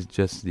this, is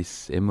just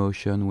this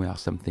emotion where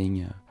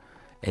something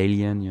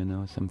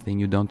alien, something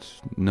you don't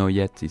know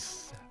yet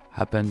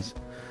happens.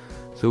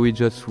 So we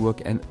just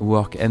work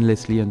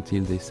endlessly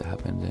until this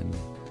happens, and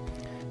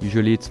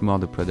usually it's more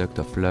the product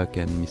of luck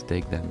and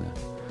mistake than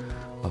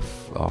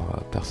of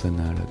our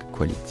personal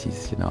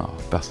qualities, our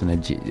personal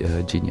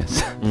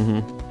genius.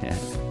 Mm-hmm. Yeah.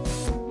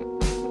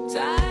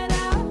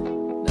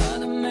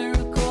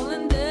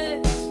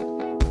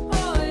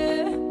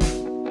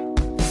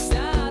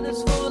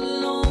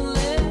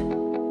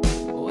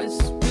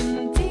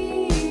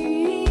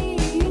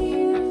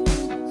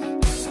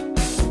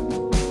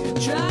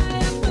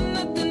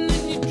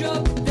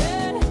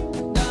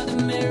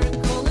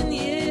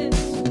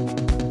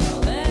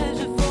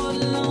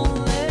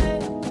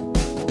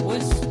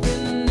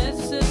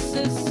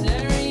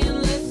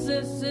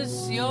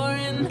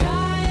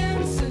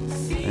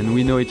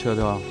 We know each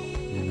other,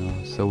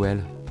 so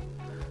well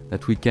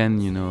that we can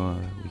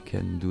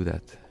do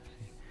that.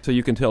 So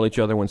you can tell each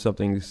other when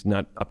something's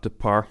not up to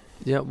par?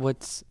 Yeah,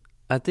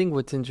 I think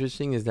what's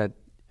interesting is that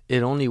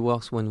it only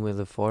works when we're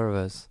the four of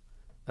us.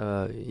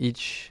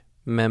 Each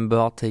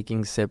member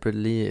taking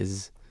separately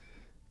is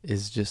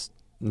just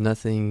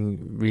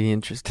nothing really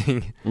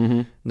interesting.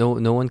 Mm-hmm.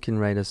 No one can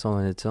write a song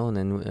on its own,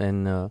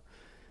 and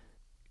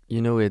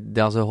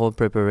there's a whole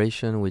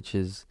preparation which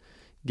is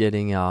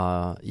getting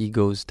our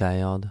egos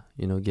tired,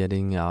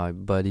 getting our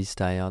bodies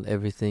tired,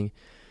 everything,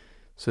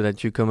 so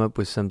that you come up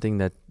with something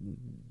that,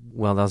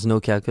 there's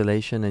no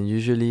calculation. And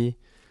usually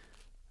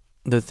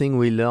the thing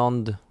we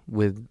learned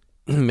with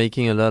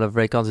making a lot of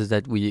records is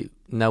that we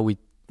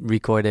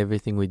record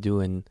everything we do,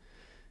 and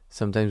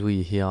sometimes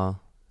we hear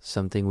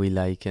something we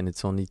like and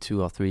it's only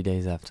 2 or 3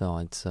 days after.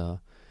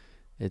 So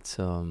it's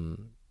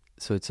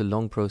a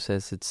long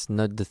process. It's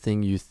not the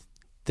thing you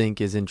think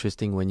is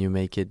interesting when you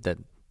make it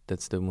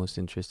that's the most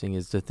interesting.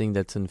 It's the thing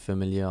that's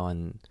unfamiliar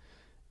and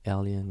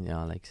alien,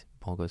 like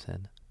Bongo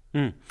said.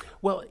 Mm.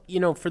 Well,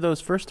 for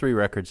those first 3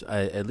 records,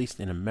 at least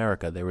in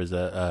America, there was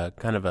a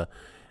kind of a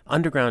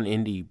underground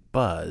indie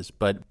buzz.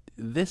 But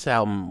this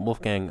album,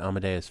 Wolfgang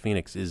Amadeus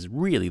Phoenix, is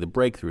really the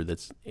breakthrough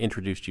that's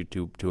introduced you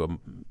to a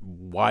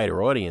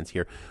wider audience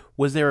here.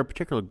 Was there a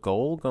particular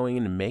goal going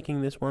into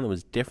making this one that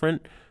was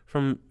different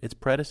from its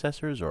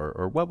predecessors,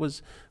 or what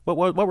was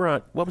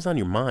on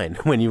your mind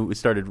when you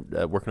started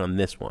working on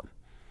this one?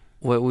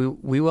 Well,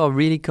 we were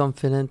really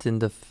confident in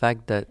the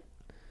fact that,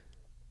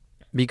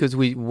 because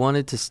we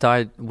wanted to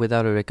start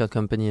without a record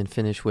company and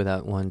finish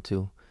without one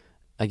too.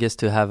 I guess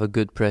to have a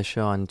good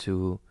pressure and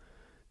to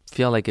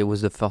feel like it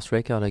was the first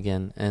record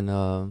again.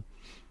 And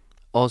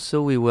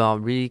also we were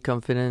really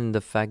confident in the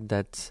fact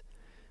that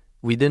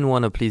we didn't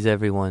want to please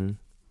everyone.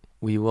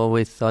 We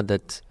always thought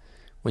that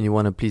when you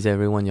want to please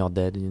everyone, you're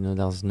dead.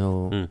 There's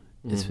no...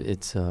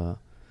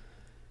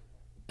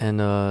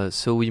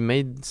 So we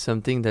made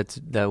something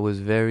that was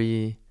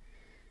very,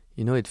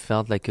 it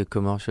felt like a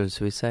commercial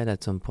suicide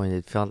at some point.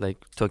 It felt like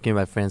talking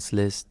about Franz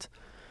Liszt,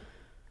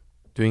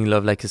 doing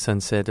Love Like a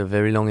Sunset, a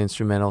very long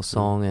instrumental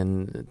song,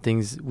 and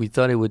things. We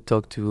thought it would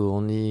talk to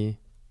only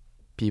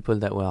people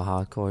that were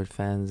hardcore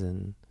fans,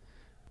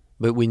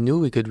 but we knew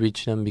we could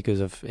reach them because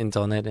of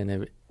internet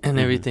and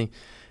everything.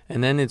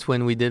 And then it's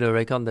when we did a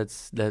record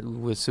that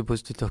was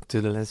supposed to talk to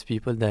the less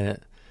people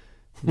that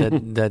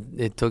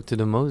it talked to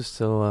the most.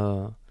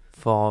 So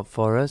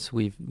for us,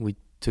 we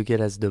took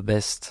it as the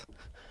best.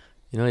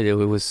 It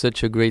was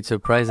such a great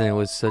surprise, and it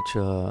was such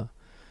a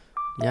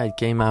it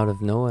came out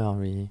of nowhere,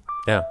 really.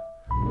 Yeah.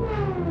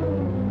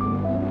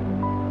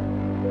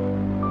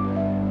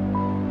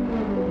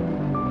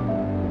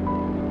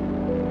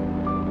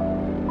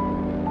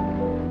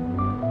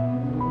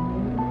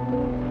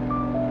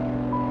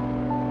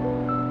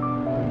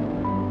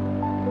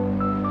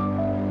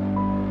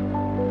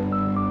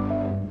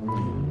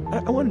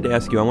 I wanted to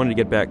ask you, I wanted to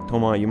get back,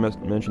 Thomas, you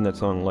mentioned that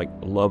song, like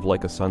Love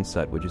Like a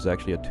Sunset, which is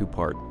actually a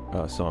 2-part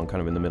song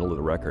kind of in the middle of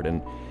the record.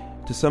 And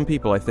to some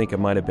people, I think it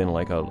might have been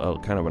like a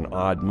kind of an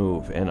odd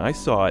move. And I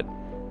saw it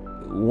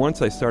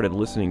once I started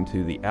listening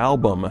to the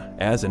album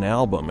as an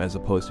album, as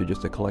opposed to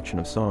just a collection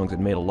of songs. It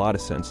made a lot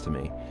of sense to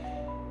me.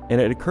 And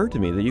it occurred to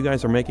me that you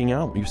guys are making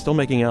albums. You're still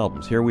making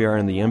albums. Here we are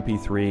in the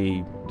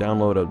MP3,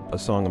 download a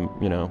song,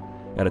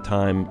 at a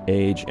time,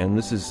 age, and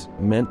this is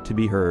meant to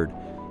be heard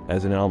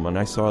as an album. And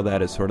I saw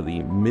that as sort of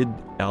the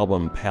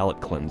mid-album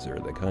palate cleanser,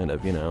 the kind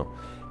of,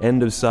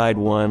 end of side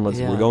one,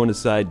 we're going to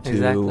side two.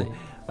 Exactly.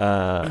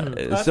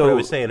 That's what I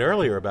was saying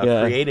earlier about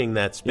creating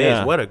that space.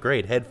 Yeah. What a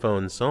great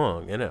headphone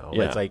song, Yeah.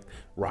 It's like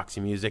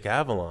Roxy Music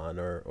Avalon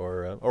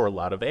or a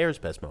lot of Air's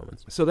best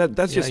moments. So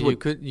that's just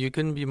what you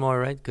couldn't be more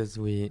right, because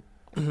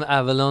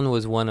Avalon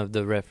was one of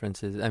the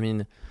references. I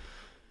mean,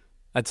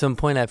 at some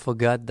point I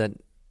forgot that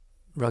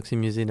Roxy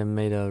Music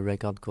made a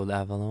record called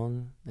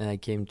Avalon, and I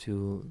came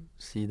to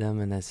see them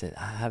and I said,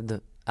 I have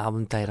the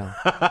album title.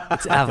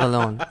 It's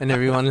Avalon. And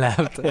everyone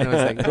laughed. And I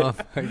was like, oh,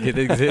 fuck, it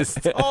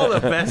exists. All the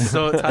best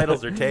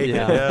titles are taken.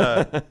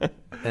 Yeah.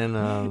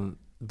 And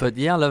but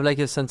yeah, Love Like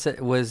a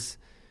Sunset was,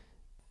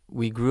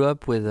 we grew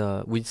up with,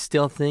 we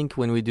still think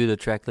when we do the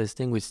track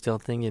listing, we still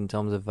think in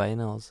terms of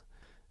vinyls.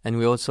 And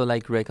we also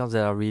like records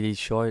that are really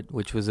short,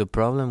 which was a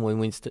problem when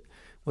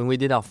we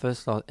did our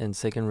first and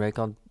second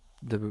record.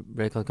 The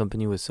record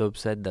company was so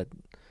upset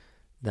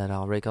that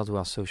our records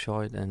were so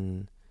short,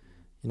 and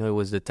it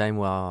was the time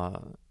where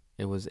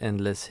it was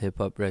endless hip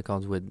hop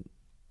records with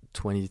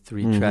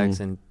 23 tracks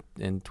and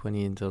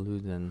 20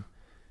 interludes and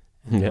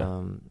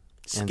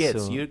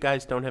skits. You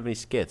guys don't have any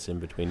skits in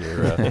between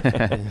your.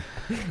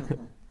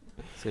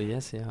 So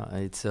yes,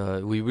 it's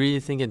we really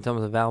think in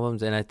terms of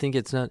albums, and I think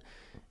it's not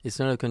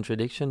a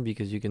contradiction,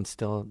 because you can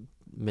still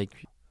make.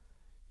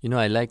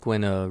 I like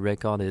when a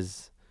record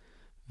is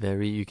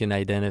you can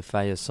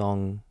identify a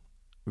song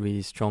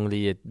really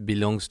strongly. It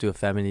belongs to a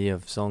family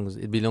of songs.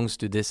 It belongs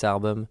to this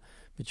album,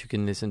 but you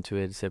can listen to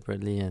it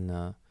separately,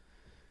 and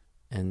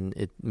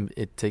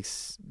it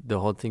takes the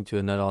whole thing to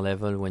another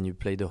level when you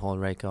play the whole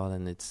record,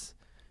 and it's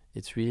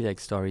really like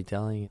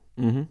storytelling.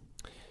 Mm-hmm.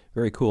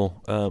 Very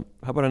cool. How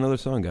about another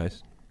song,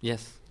 guys?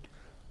 Yes.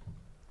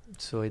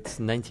 So it's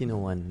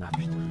 1901.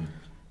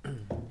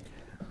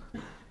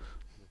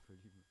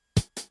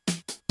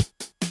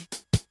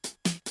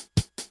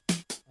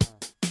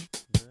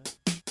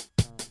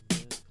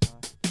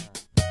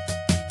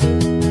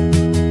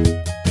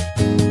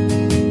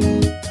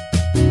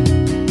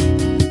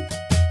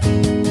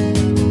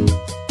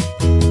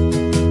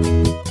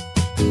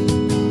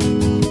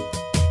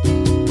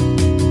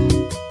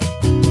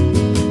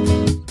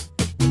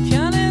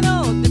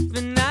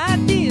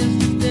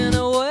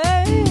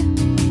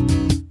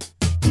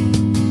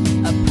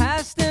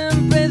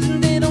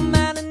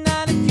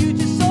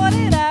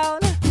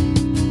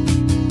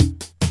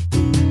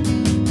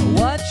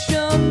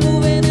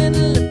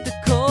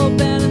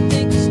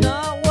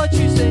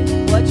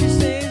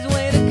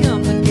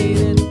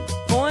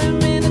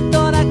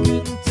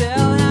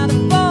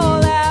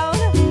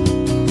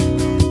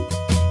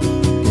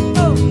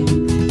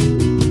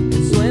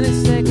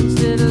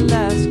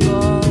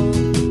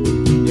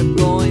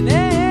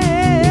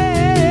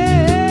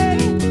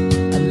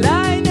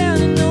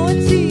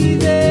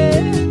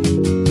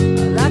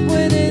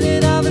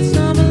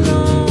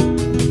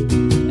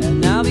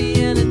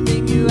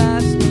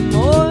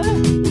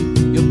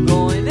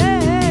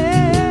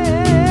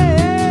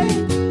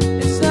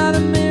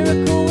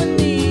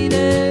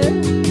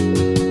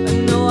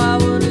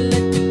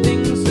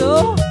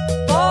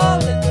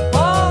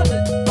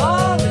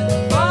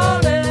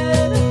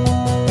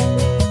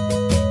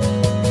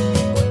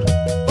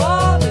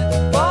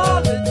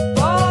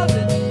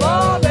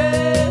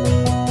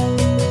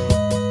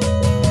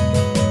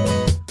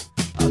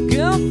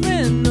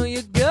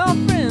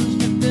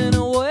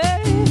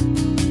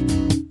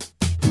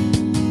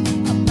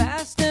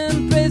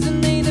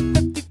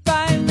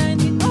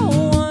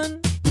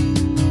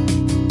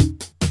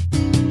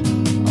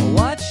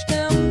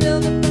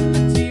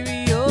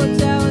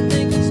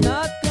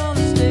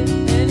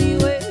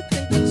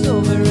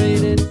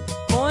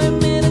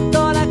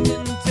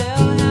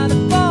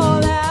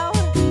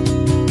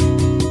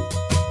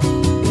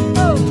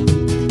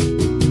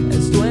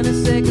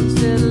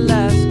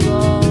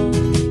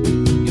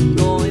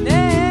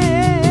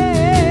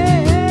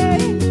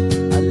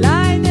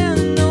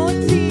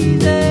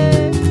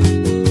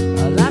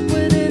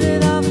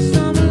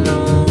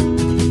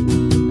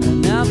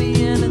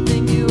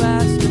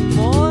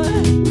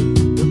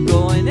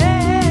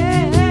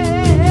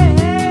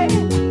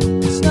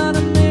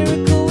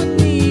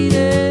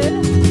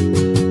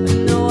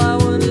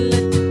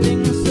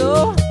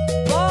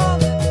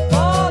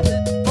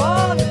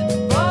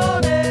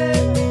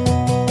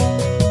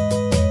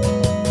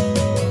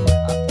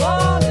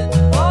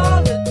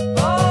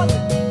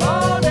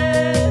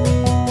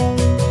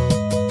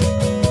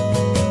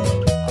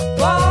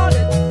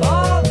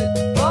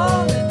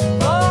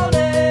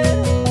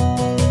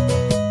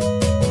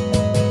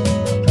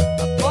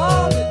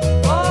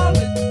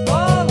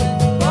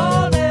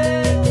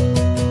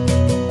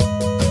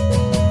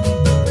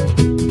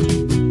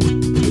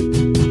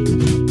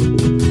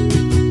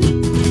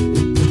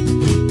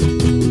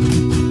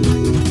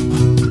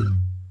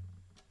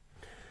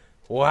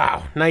 Wow,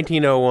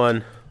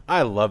 1901.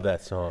 I love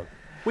that song.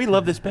 We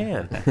love this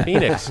band,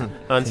 Phoenix,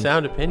 on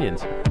Sound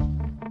Opinions.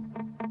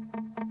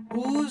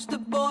 Who's the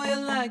boy you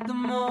like the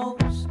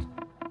most?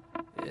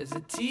 Is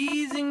it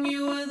teasing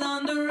you with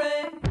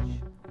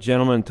underage?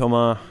 Gentlemen,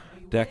 Thomas,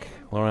 Deck,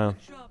 Laurent,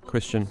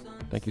 Christian,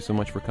 thank you so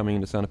much for coming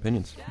into Sound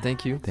Opinions.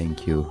 Thank you.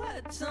 Thank you.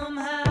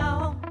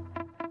 Somehow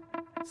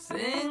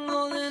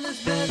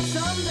that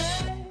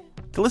someday.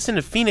 To listen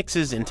to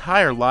Phoenix's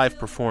entire live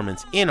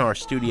performance in our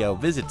studio,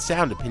 visit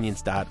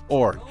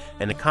soundopinions.org.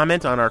 And to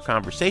comment on our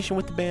conversation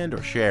with the band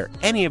or share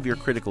any of your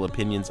critical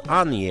opinions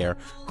on the air,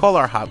 call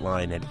our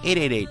hotline at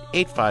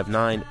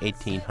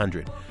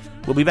 888-859-1800.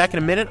 We'll be back in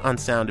a minute on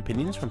Sound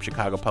Opinions from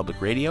Chicago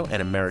Public Radio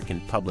and American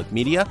Public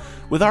Media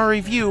with our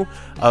review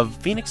of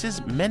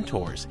Phoenix's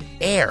Mentors,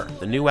 Air,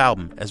 the new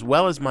album, as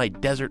well as my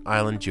Desert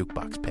Island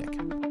Jukebox pick.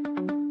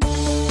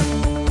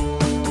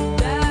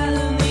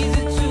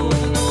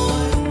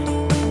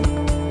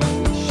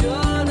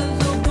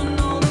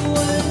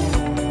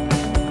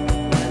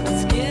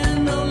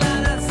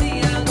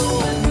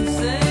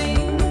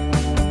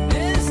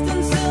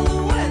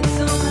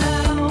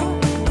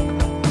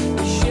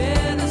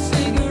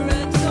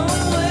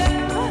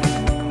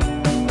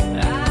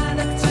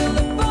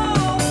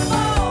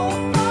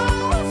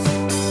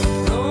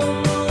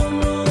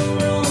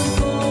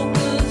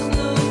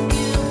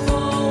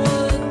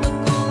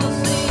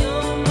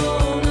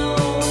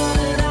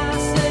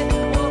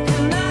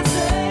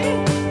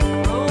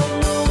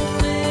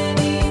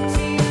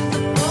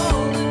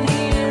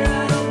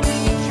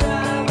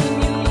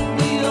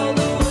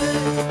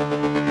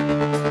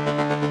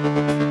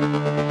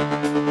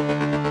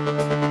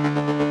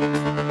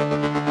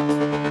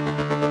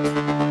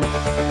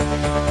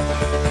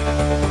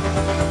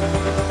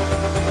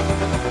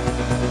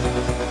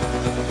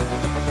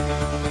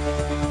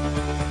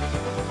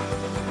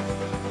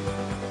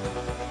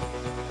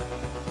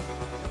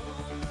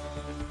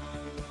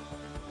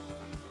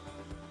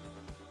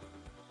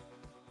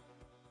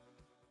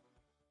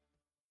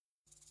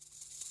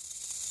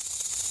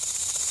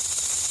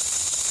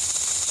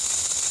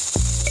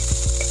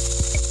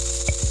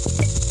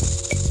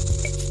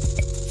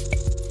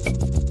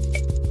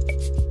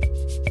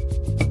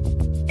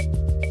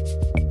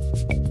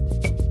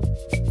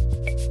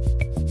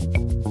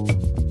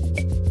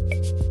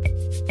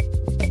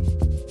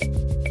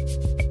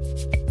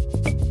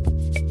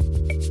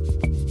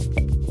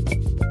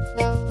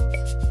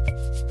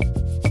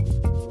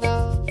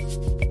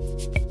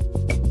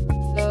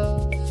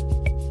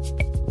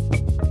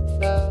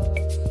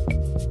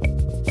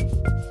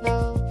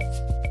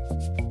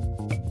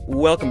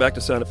 Welcome back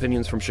to Sound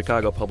Opinions from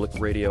Chicago Public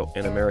Radio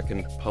and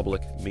American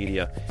Public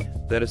Media.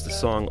 That is the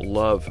song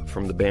Love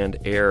from the band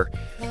Air.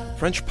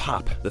 French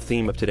pop, the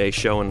theme of today's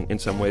show, and in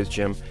some ways,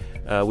 Jim,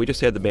 we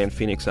just had the band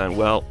Phoenix on.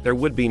 Well, there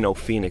would be no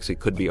Phoenix, it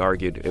could be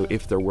argued,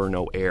 if there were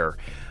no Air.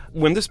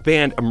 When this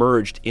band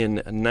emerged in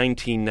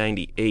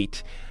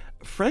 1998,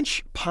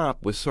 French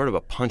pop was sort of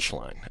a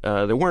punchline.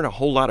 There weren't a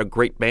whole lot of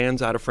great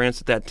bands out of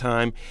France at that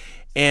time,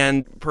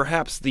 and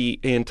perhaps the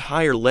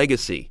entire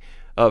legacy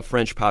of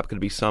French pop could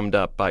be summed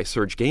up by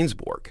Serge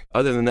Gainsbourg.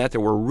 Other than that, there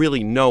were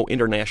really no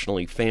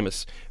internationally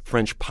famous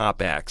French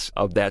pop acts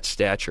of that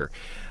stature.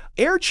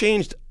 Air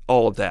changed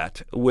all of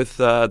that with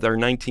their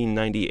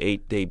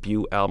 1998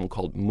 debut album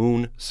called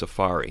Moon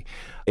Safari.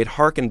 It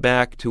harkened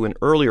back to an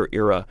earlier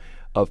era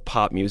of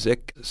pop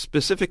music,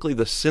 specifically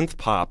the synth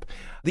pop,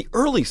 the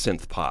early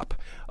synth pop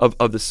of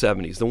the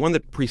 70s, the one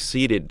that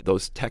preceded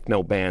those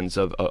techno bands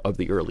of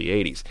the early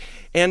 80s.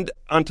 And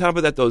on top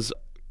of that, those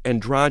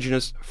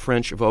androgynous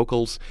French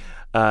vocals.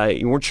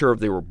 You weren't sure if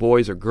they were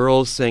boys or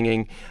girls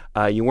singing.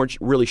 You weren't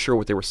really sure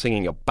what they were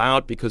singing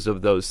about because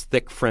of those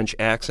thick French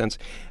accents,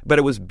 but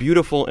it was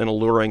beautiful and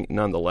alluring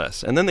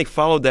nonetheless. And then they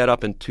followed that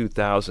up in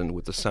 2000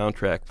 with the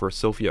soundtrack for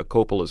Sofia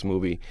Coppola's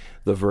movie,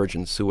 The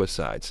Virgin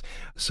Suicides.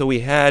 So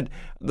we had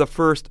the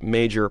first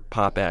major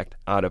pop act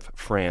out of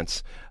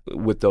France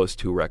with those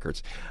two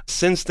records.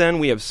 Since then,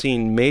 we have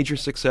seen major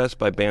success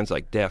by bands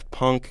like Daft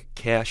Punk,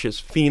 Cassius,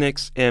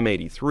 Phoenix,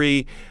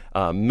 M83,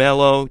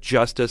 Mello,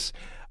 Justice.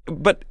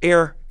 But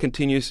Air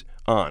continues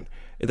on.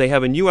 They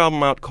have a new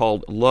album out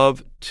called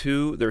Love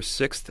 2, their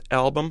sixth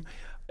album.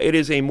 It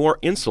is a more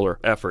insular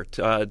effort.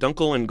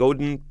 Dunkel and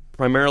Godin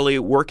primarily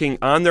working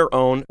on their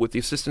own with the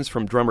assistance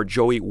from drummer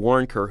Joey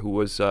Warnker, who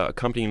was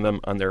accompanying them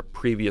on their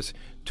previous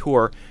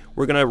tour.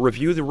 We're going to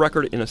review the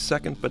record in a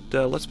second, but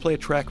let's play a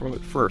track from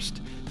it first.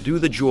 Do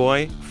the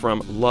Joy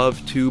from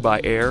Love 2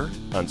 by Air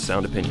on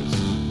Sound Opinions.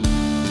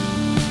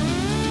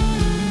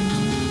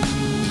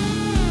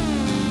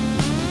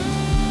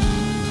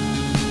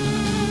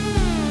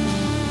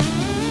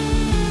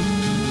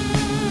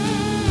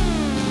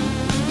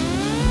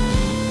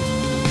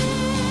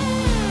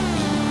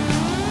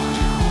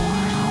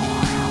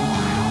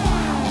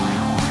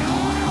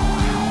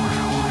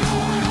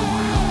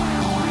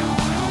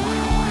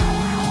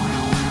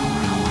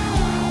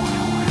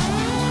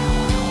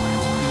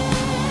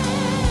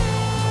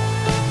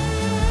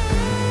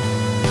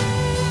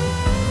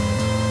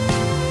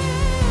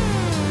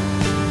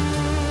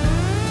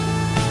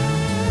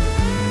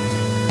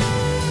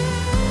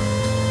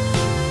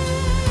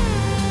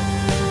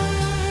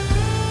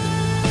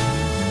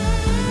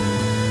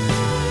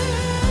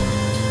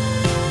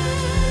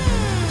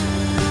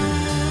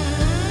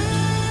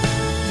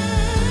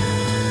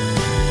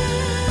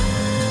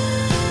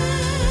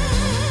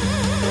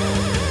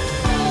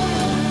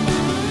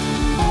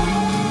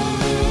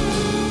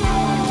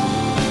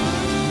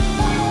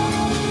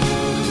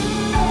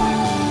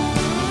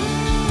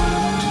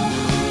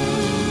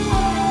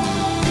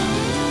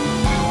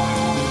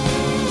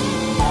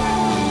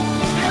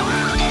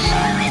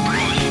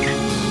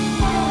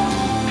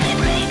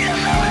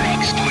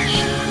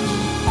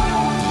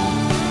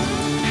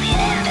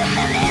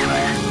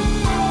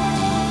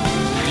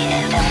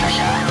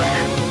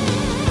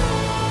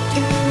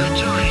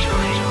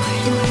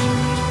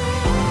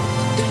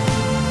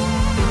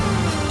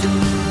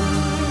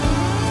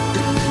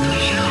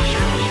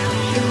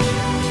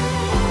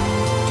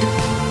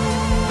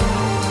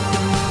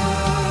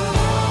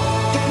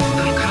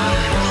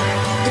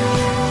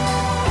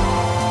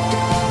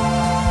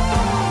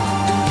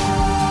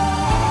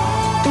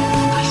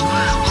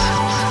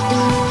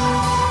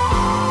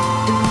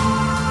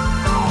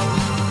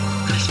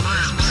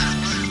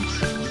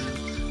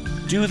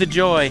 Do the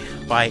Joy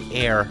by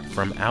Air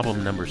from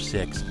album number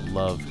 6,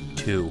 Love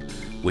 2,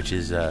 which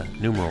is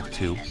numeral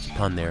 2.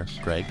 Pun there,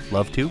 Greg.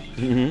 Love 2?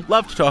 Mm-hmm.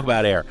 Love to talk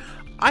about Air.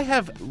 I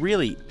have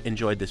really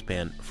enjoyed this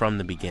band from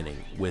the beginning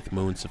with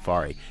Moon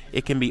Safari.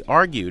 It can be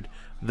argued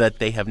that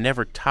they have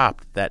never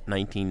topped that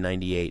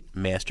 1998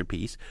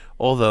 masterpiece,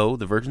 although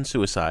The Virgin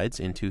Suicides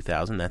in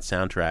 2000, that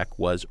soundtrack,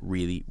 was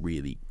really,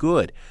 really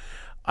good.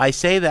 I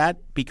say that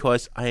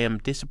because I am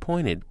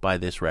disappointed by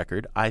this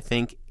record. I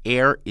think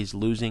Air is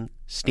losing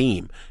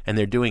steam, and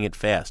they're doing it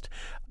fast.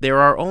 There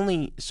are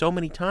only so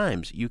many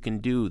times you can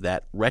do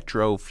that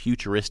retro,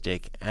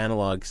 futuristic,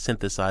 analog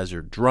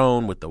synthesizer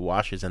drone with the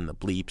washes and the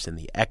bleeps and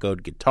the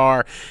echoed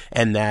guitar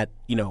and that,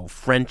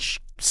 French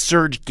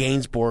Serge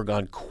Gainsbourg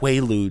on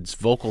Quaaludes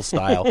vocal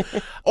style,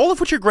 all of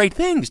which are great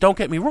things, don't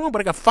get me wrong,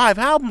 but I got 5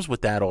 albums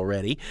with that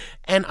already,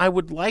 and I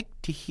would like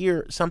to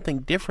hear something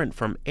different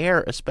from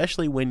Air,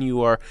 especially when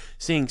you are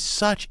seeing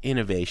such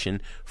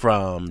innovation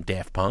from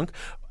Daft Punk,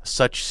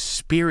 such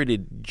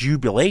spirited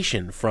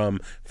jubilation from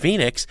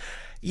Phoenix.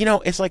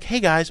 It's like,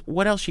 hey guys,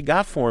 what else you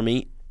got for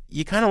me?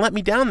 You kind of let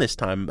me down this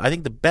time. I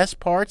think the best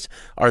parts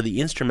are the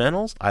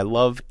instrumentals. I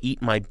love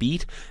Eat My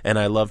Beat, and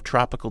I love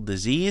Tropical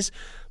Disease.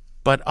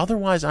 But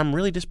otherwise, I'm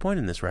really disappointed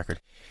in this record.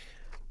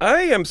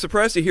 I am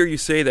surprised to hear you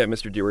say that,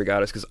 Mr.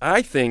 DeRogatis, because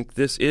I think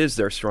this is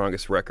their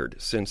strongest record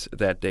since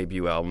that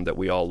debut album that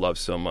we all love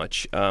so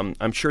much.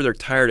 I'm sure they're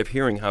tired of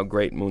hearing how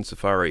great Moon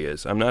Safari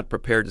is. I'm not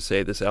prepared to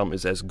say this album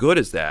is as good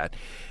as that,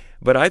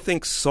 but I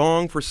think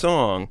song for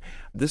song,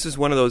 this is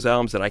one of those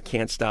albums that I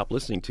can't stop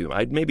listening to.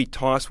 I'd maybe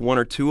toss 1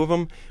 or 2 of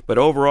them, but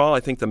overall I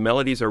think the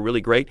melodies are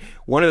really great.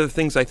 One of the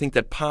things I think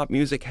that pop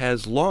music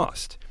has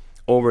lost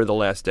over the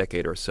last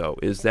decade or so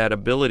is that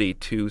ability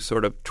to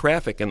sort of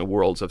traffic in the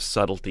worlds of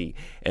subtlety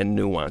and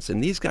nuance.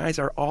 And these guys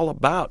are all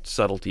about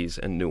subtleties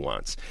and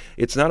nuance.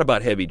 It's not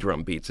about heavy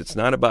drum beats. It's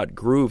not about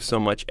groove so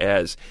much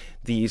as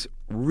these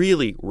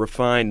really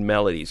refined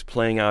melodies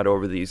playing out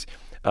over these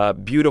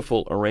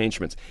beautiful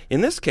arrangements.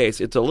 In this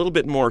case, it's a little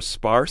bit more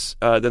sparse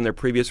than their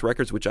previous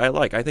records, which I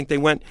like. I think they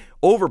went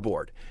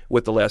overboard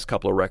with the last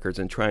couple of records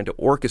in trying to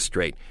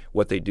orchestrate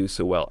what they do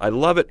so well. I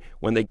love it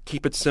when they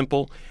keep it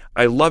simple.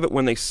 I love it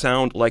when they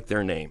sound like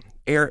their name.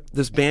 Air.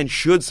 This band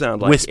should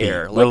sound like wispy,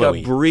 air, willowy.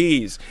 like a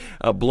breeze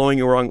blowing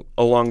you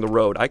along the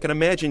road. I can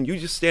imagine you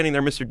just standing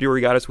there, Mr.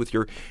 DeRogatis,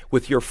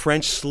 with your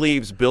French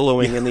sleeves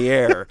billowing in the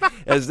air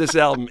as this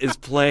album is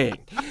playing.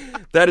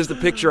 That is the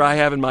picture I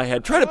have in my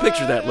head. Try to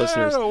picture that,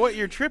 listeners. I don't know what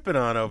you're tripping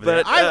on over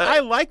there. I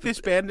like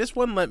this band. This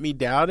one let me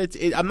down.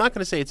 I'm not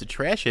going to say it's a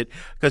trash it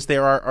because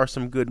there are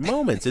some good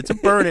moments. It's a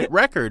burn it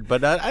record,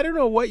 but I don't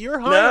know what you're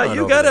high on.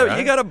 You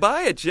gotta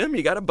buy it, Jim.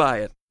 You gotta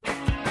buy it.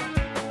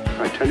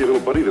 I tell you, little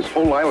buddy, this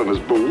whole island is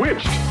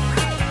bewitched.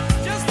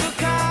 Just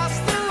across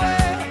the way,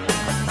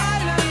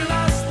 island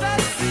lost at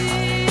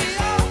sea.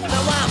 Oh,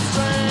 now I'm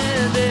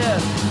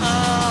stranded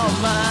on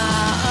my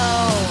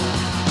own.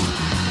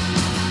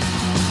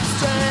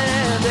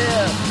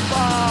 Stranded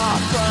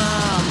far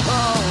from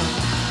home.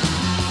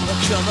 Oh,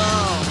 come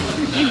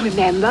on. You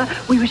remember,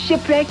 we were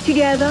shipwrecked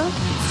together.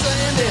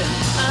 Stranded,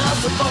 I'm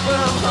so far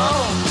from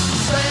home.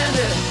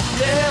 Stranded,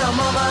 yeah, I'm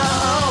on my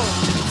own.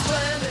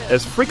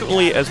 As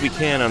frequently as we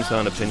can on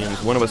Sound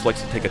Opinions, one of us likes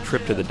to take a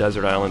trip to the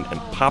desert island and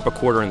pop a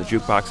quarter in the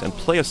jukebox and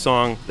play a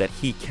song that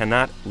he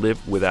cannot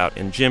live without.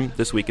 And Jim,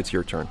 this week it's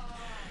your turn.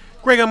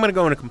 Greg, I'm going to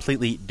go in a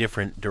completely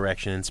different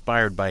direction,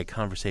 inspired by a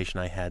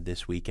conversation I had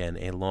this weekend,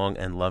 a long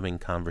and loving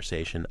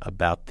conversation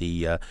about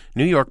the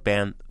New York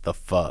band The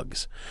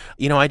Fugs.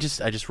 I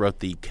just wrote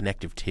the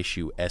connective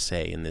tissue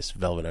essay in this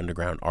Velvet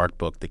Underground art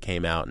book that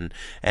came out,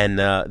 and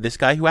this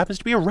guy who happens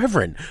to be a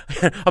reverend,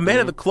 a man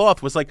of the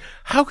cloth, was like,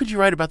 how could you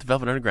write about the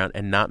Velvet Underground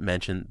and not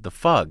mention The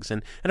Fugs?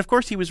 And of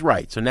course he was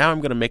right, so now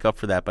I'm going to make up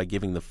for that by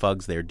giving The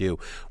Fugs their due.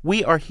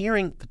 We are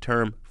hearing the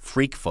term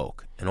freak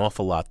folk an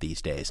awful lot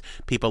these days.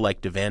 People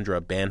like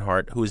Devendra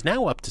Banhart, who is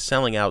now up to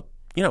selling out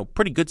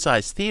pretty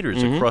good-sized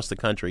theaters across the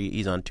country.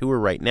 He's on tour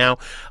right now.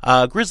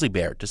 Grizzly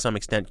Bear, to some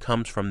extent,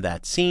 comes from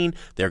that scene.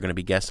 They're going to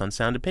be guests on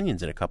Sound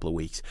Opinions in a couple of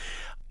weeks.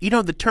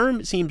 The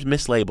term seems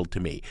mislabeled to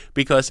me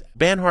because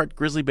Banhart,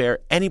 Grizzly Bear,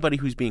 anybody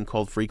who's being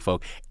called freak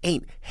folk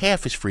ain't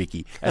half as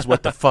freaky as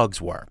what the Fugs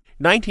were.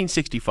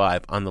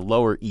 1965 on the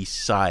Lower East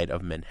Side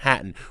of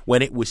Manhattan,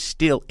 when it was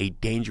still a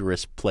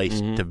dangerous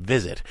place to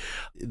visit.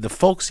 The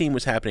folk scene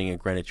was happening in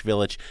Greenwich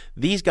Village.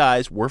 These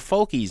guys were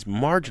folkies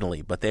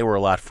marginally, but they were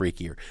a lot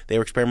freakier. They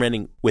were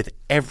experimenting with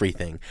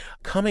everything,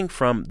 coming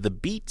from the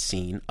beat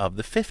scene of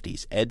the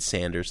 50s. Ed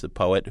Sanders, the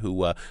poet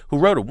who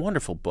wrote a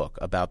wonderful book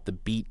about the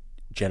beat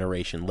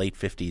generation, late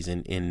 50s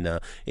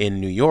in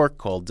New York,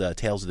 called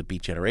Tales of the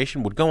Beat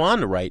Generation, would go on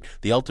to write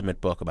the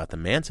ultimate book about the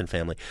Manson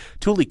family.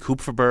 Thule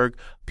Kupferberg,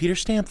 Peter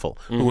Stampfel,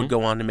 who would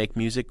go on to make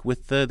music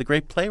with the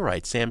great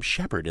playwright Sam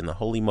Shepard in the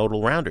Holy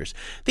Modal Rounders.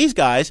 These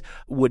guys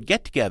would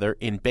get together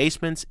in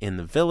basements in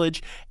the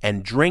village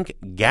and drink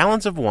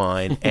gallons of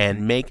wine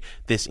and make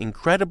this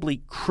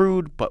incredibly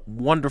crude but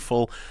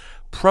wonderful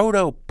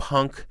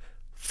proto-punk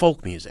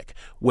folk music,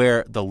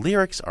 where the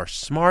lyrics are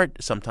smart.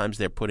 Sometimes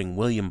they're putting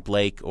William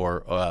Blake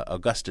or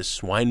Augustus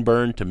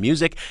Swinburne to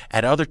music.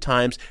 At other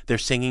times, they're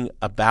singing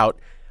about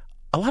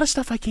a lot of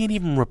stuff I can't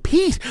even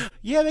repeat.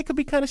 Yeah, they could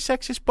be kind of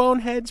sexist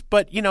boneheads,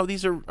 but, you know,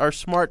 these are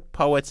smart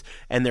poets,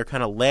 and they're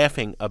kind of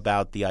laughing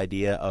about the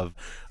idea of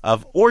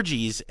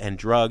orgies and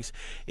drugs.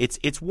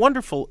 It's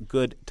wonderful,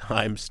 good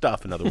time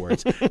stuff, in other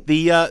words.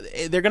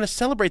 They're going to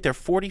celebrate their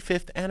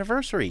 45th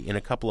anniversary in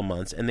a couple of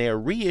months, and they are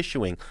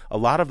reissuing a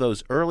lot of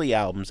those early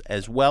albums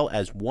as well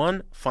as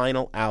one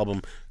final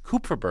album.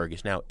 Kupferberg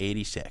is now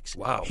 86.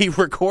 Wow. He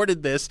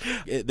recorded this.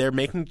 They're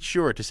making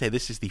sure to say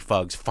this is the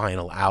Fugs'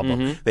 final album.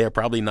 Mm-hmm. They are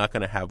probably not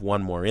going to have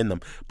one more in them.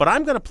 But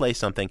I'm going to play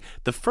something.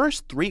 The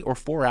first 3 or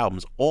 4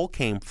 albums all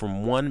came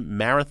from one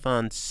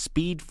marathon,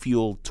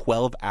 speed-fueled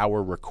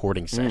 12-hour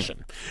recording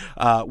session,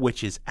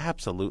 which is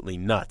absolutely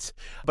nuts.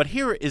 But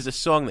here is a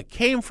song that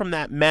came from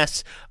that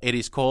mess. It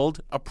is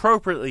called,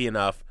 appropriately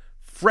enough,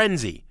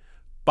 Frenzy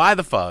by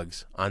the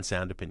Fugs on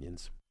Sound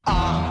Opinions. Baby,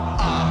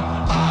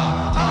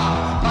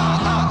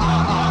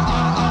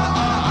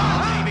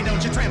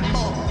 don't you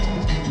tremble.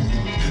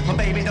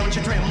 Baby, don't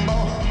you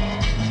tremble.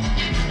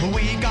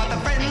 We got the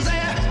frenzy.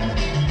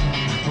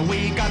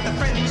 We got the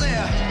frenzy.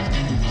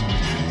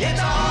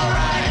 It's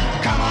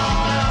alright. Come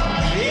on up.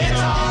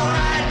 It's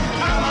alright.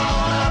 Come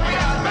on up. We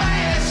got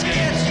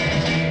baskets.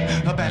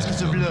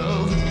 Baskets of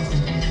love.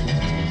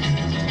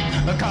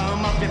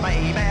 Come up, here,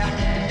 baby.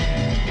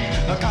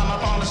 Come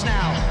up on us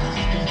now.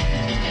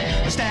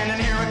 Standing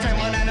here a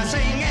trembling and a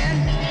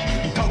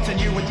singing, coaxing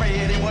you with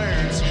pretty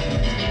words.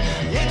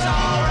 It's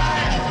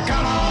alright,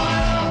 come on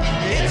up.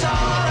 It's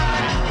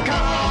alright,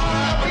 come on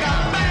up. We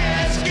got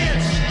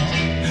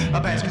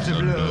baskets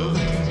of love.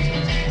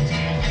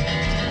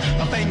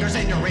 Fingers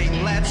in your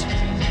ringlets.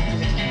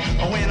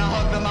 When I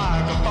hug the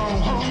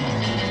microphone,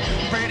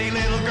 pretty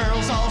little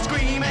girls all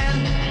screaming.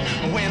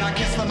 When I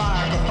kiss the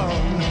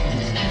microphone,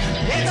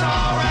 it's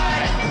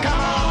alright,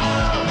 come on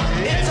up.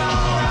 It's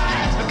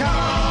alright, come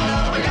on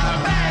up. We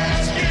got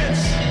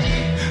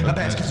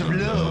baskets of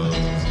love.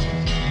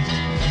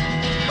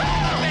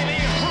 Oh, baby.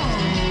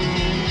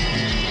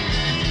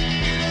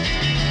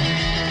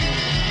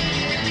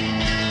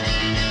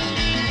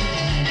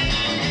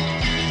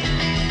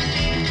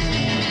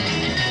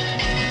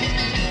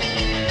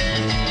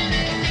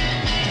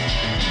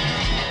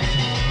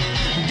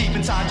 Deep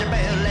inside your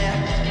belly,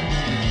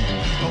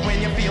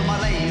 when you feel my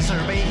laser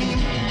beam,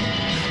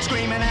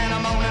 screaming and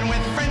I'm moaning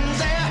with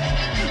frenzy,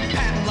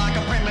 panting like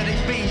a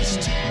primitive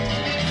beast.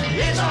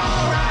 It's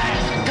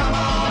alright, come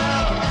on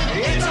up.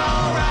 It's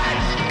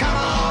alright, come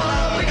on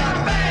up. We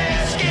got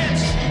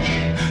baskets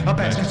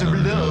of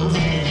love.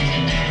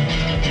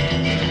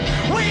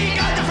 We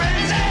got the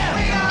frenzy.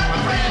 We got the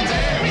frenzy.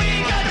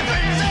 We got the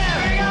frenzy. We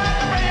got the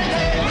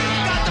frenzy. We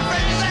got the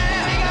frenzy.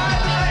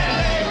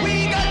 We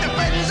got the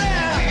frenzy.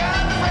 We got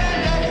the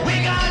frenzy. We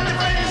got the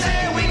frenzy.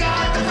 We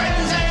got the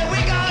frenzy. We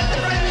got the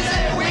frenzy.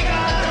 We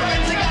got the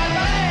frenzy.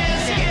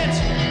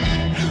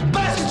 Got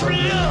baskets of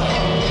love.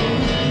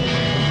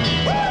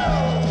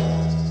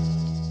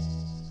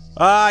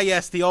 Ah,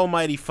 yes, the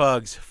almighty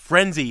Fugs.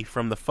 Frenzy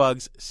from the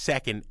Fugs'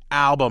 second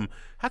album.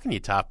 How can you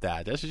top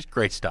that? That's just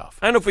great stuff.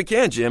 I don't know if we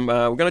can, Jim.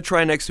 We're going to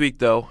try next week,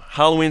 though.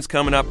 Halloween's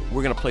coming up.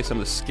 We're going to play some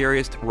of the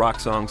scariest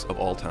rock songs of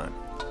all time.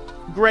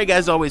 Greg,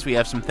 as always, we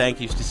have some thank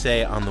yous to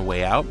say on the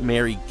way out.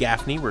 Mary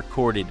Gaffney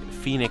recorded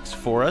Phoenix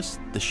for us.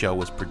 The show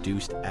was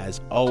produced, as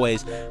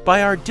always,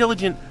 by our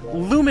diligent,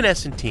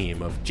 luminescent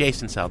team of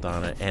Jason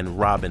Saldana and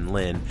Robin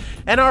Lynn.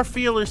 And our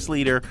fearless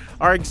leader,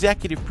 our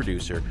executive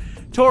producer,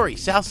 Tori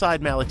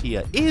Southside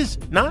Malatia, is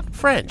not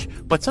French,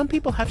 but some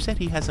people have said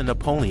he has a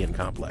Napoleon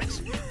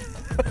complex.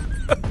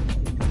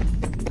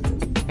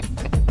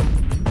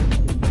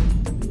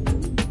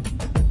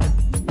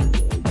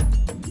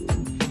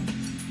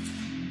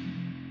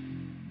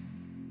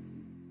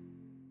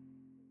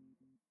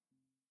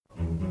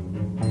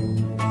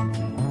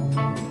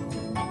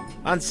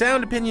 On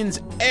Sound Opinions,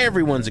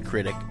 everyone's a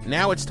critic.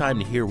 Now it's time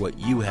to hear what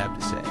you have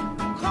to say.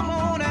 Come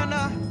on and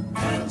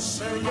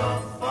answer your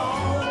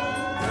phone,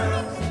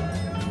 girl.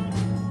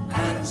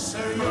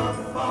 Answer your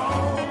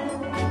phone.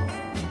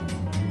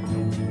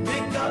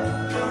 Pick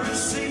up the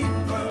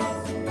receiver.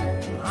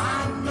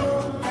 I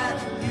know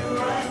that you're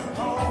at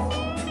home.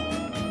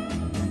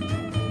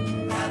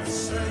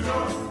 Answer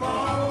your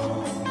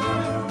phone,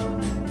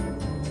 girl.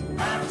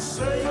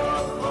 Answer your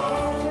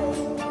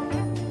phone.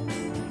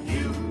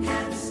 You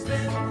can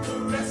spend the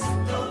rest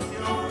of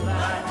your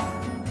life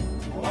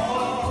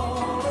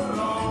all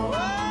alone.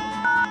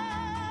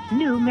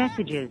 New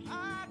messages.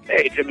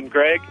 Hey, Jim and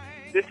Greg.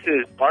 This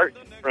is Bart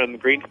from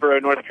Greensboro,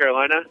 North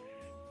Carolina,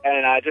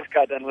 and I just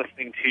got done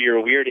listening to your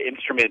Weird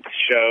Instruments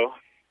show,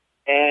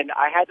 and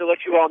I had to let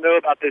you all know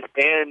about this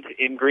band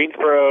in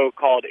Greensboro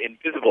called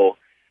Invisible.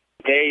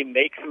 They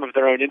make some of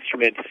their own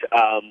instruments,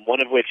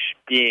 one of which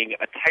being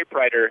a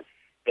typewriter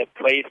that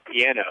plays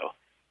piano.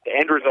 The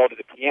end result is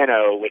a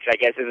piano, which I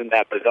guess isn't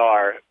that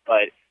bizarre,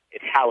 but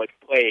it's how it's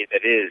played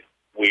that is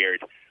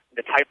weird.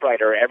 The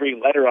typewriter, every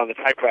letter on the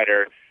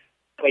typewriter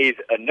plays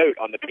a note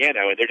on the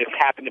piano, and there just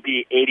happen to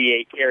be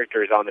 88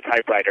 characters on the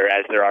typewriter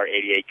as there are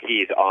 88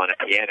 keys on a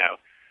piano.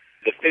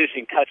 The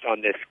finishing touch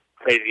on this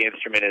crazy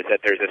instrument is that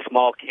there's a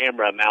small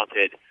camera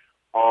mounted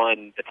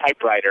on the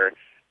typewriter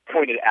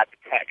pointed at the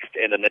text,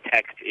 and then the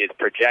text is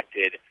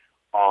projected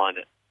on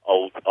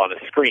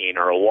a screen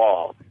or a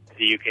wall. So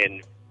you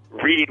can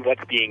read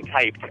what's being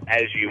typed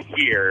as you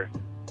hear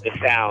the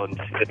sounds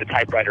that the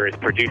typewriter is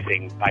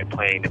producing by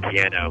playing the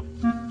piano.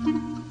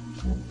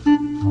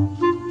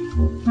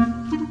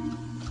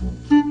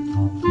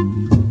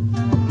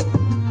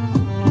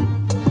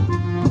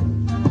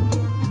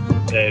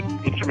 The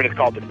instrument is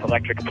called the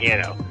electric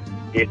piano.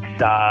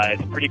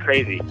 It's pretty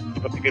crazy.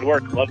 Keep up the good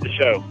work. Love the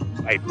show.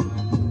 Bye.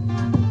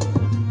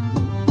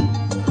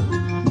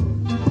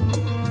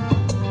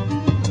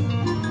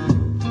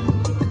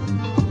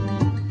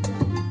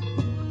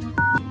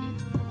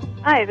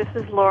 Hi, this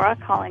is Laura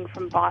calling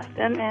from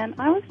Boston, and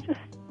I was just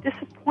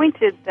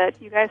disappointed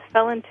that you guys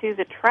fell into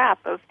the trap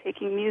of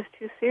taking Muse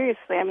too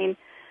seriously. I mean,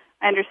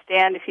 I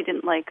understand if you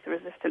didn't like The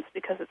Resistance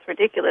because it's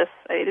ridiculous.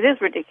 It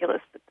is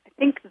ridiculous, but I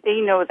think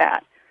they know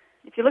that.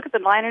 If you look at the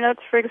liner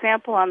notes, for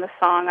example, on the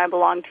song I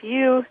Belong to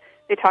You,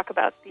 they talk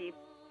about the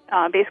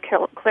bass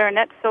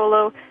clarinet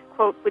solo,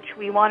 quote, which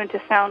we wanted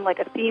to sound like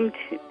a theme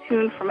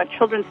tune from a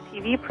children's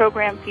TV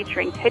program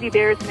featuring teddy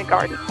bears in a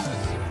garden.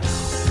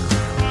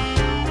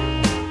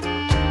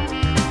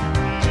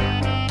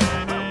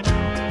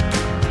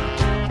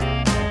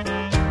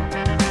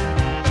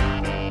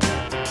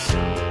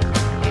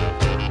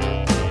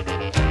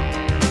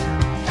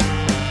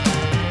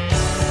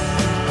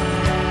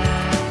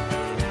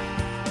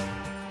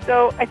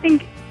 So I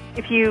think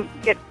if you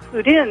get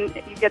clued in,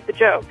 you get the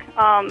joke.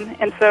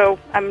 And so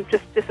I'm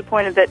just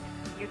disappointed that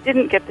you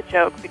didn't get the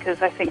joke,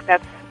 because I think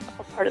that's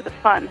a part of the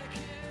fun.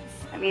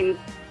 I mean,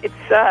 it's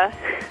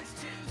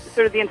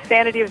sort of the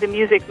insanity of the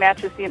music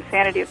matches the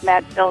insanity of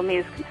Matt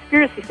Bellamy's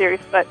conspiracy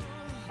theories. But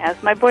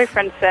as my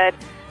boyfriend said,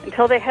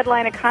 until they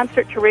headline a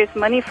concert to raise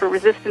money for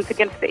resistance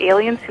against the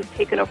aliens who've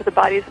taken over the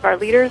bodies of our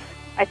leaders,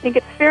 I think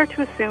it's fair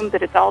to assume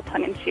that it's all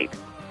tongue-in-cheek.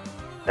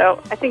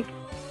 So I think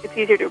it's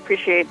easier to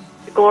appreciate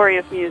the glory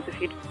of Muse if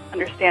you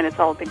understand it's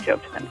all a big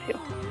joke to them, too.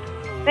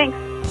 Thanks.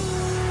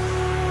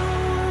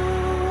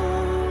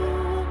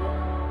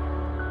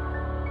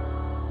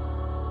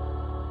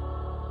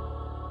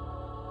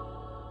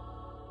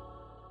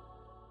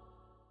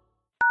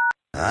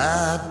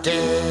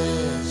 Atteste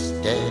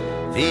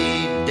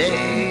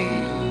fideles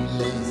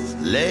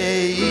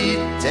leite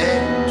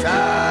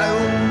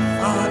triumphantes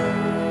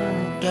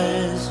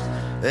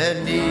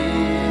venite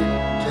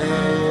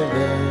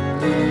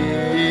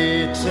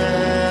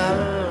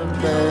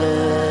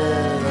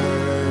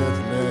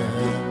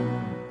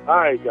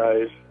Hi,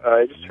 guys.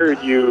 I just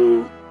heard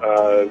you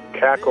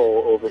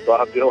cackle over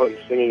Bob Dylan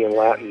singing in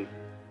Latin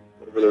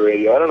over the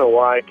radio. I don't know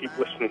why I keep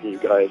listening to you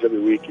guys. Every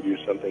week you do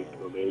something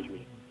to amaze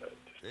me,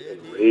 just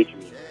enrage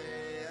me.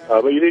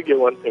 But you did get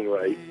one thing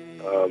right.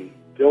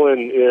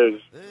 Dylan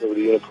is sort of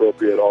the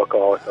inappropriate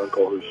alcoholic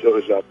uncle who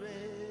shows up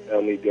at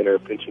family dinner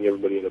pinching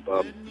everybody in the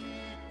bum.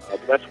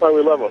 But that's why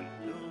we love him.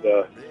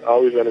 He's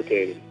always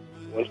entertaining.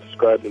 He once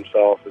described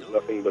himself as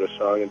nothing but a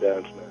song and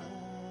dance man.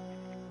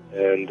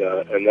 And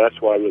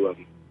that's why we love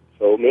him.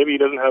 So maybe he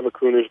doesn't have a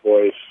crooner's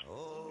voice.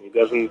 He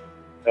doesn't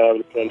have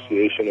the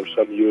pronunciation of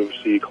some U of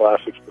C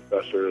classics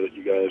professor that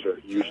you guys are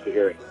used to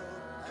hearing.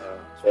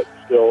 But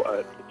still,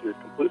 I think you're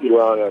completely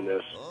wrong on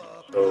this.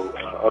 So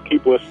I'll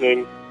keep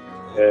listening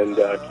and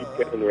keep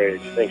getting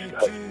enraged. Thanks,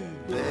 guys.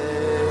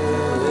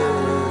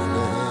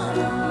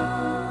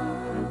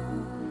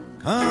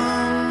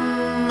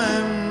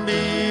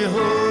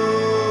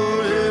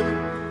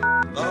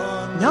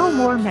 No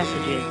more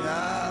messages.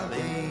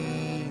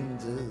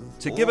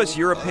 To give us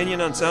your opinion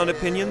on Sound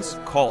Opinions,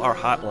 call our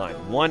hotline,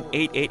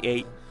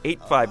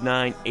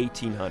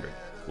 1-888-859-1800.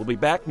 We'll be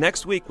back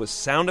next week with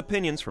Sound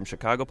Opinions from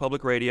Chicago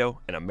Public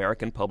Radio and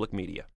American Public Media.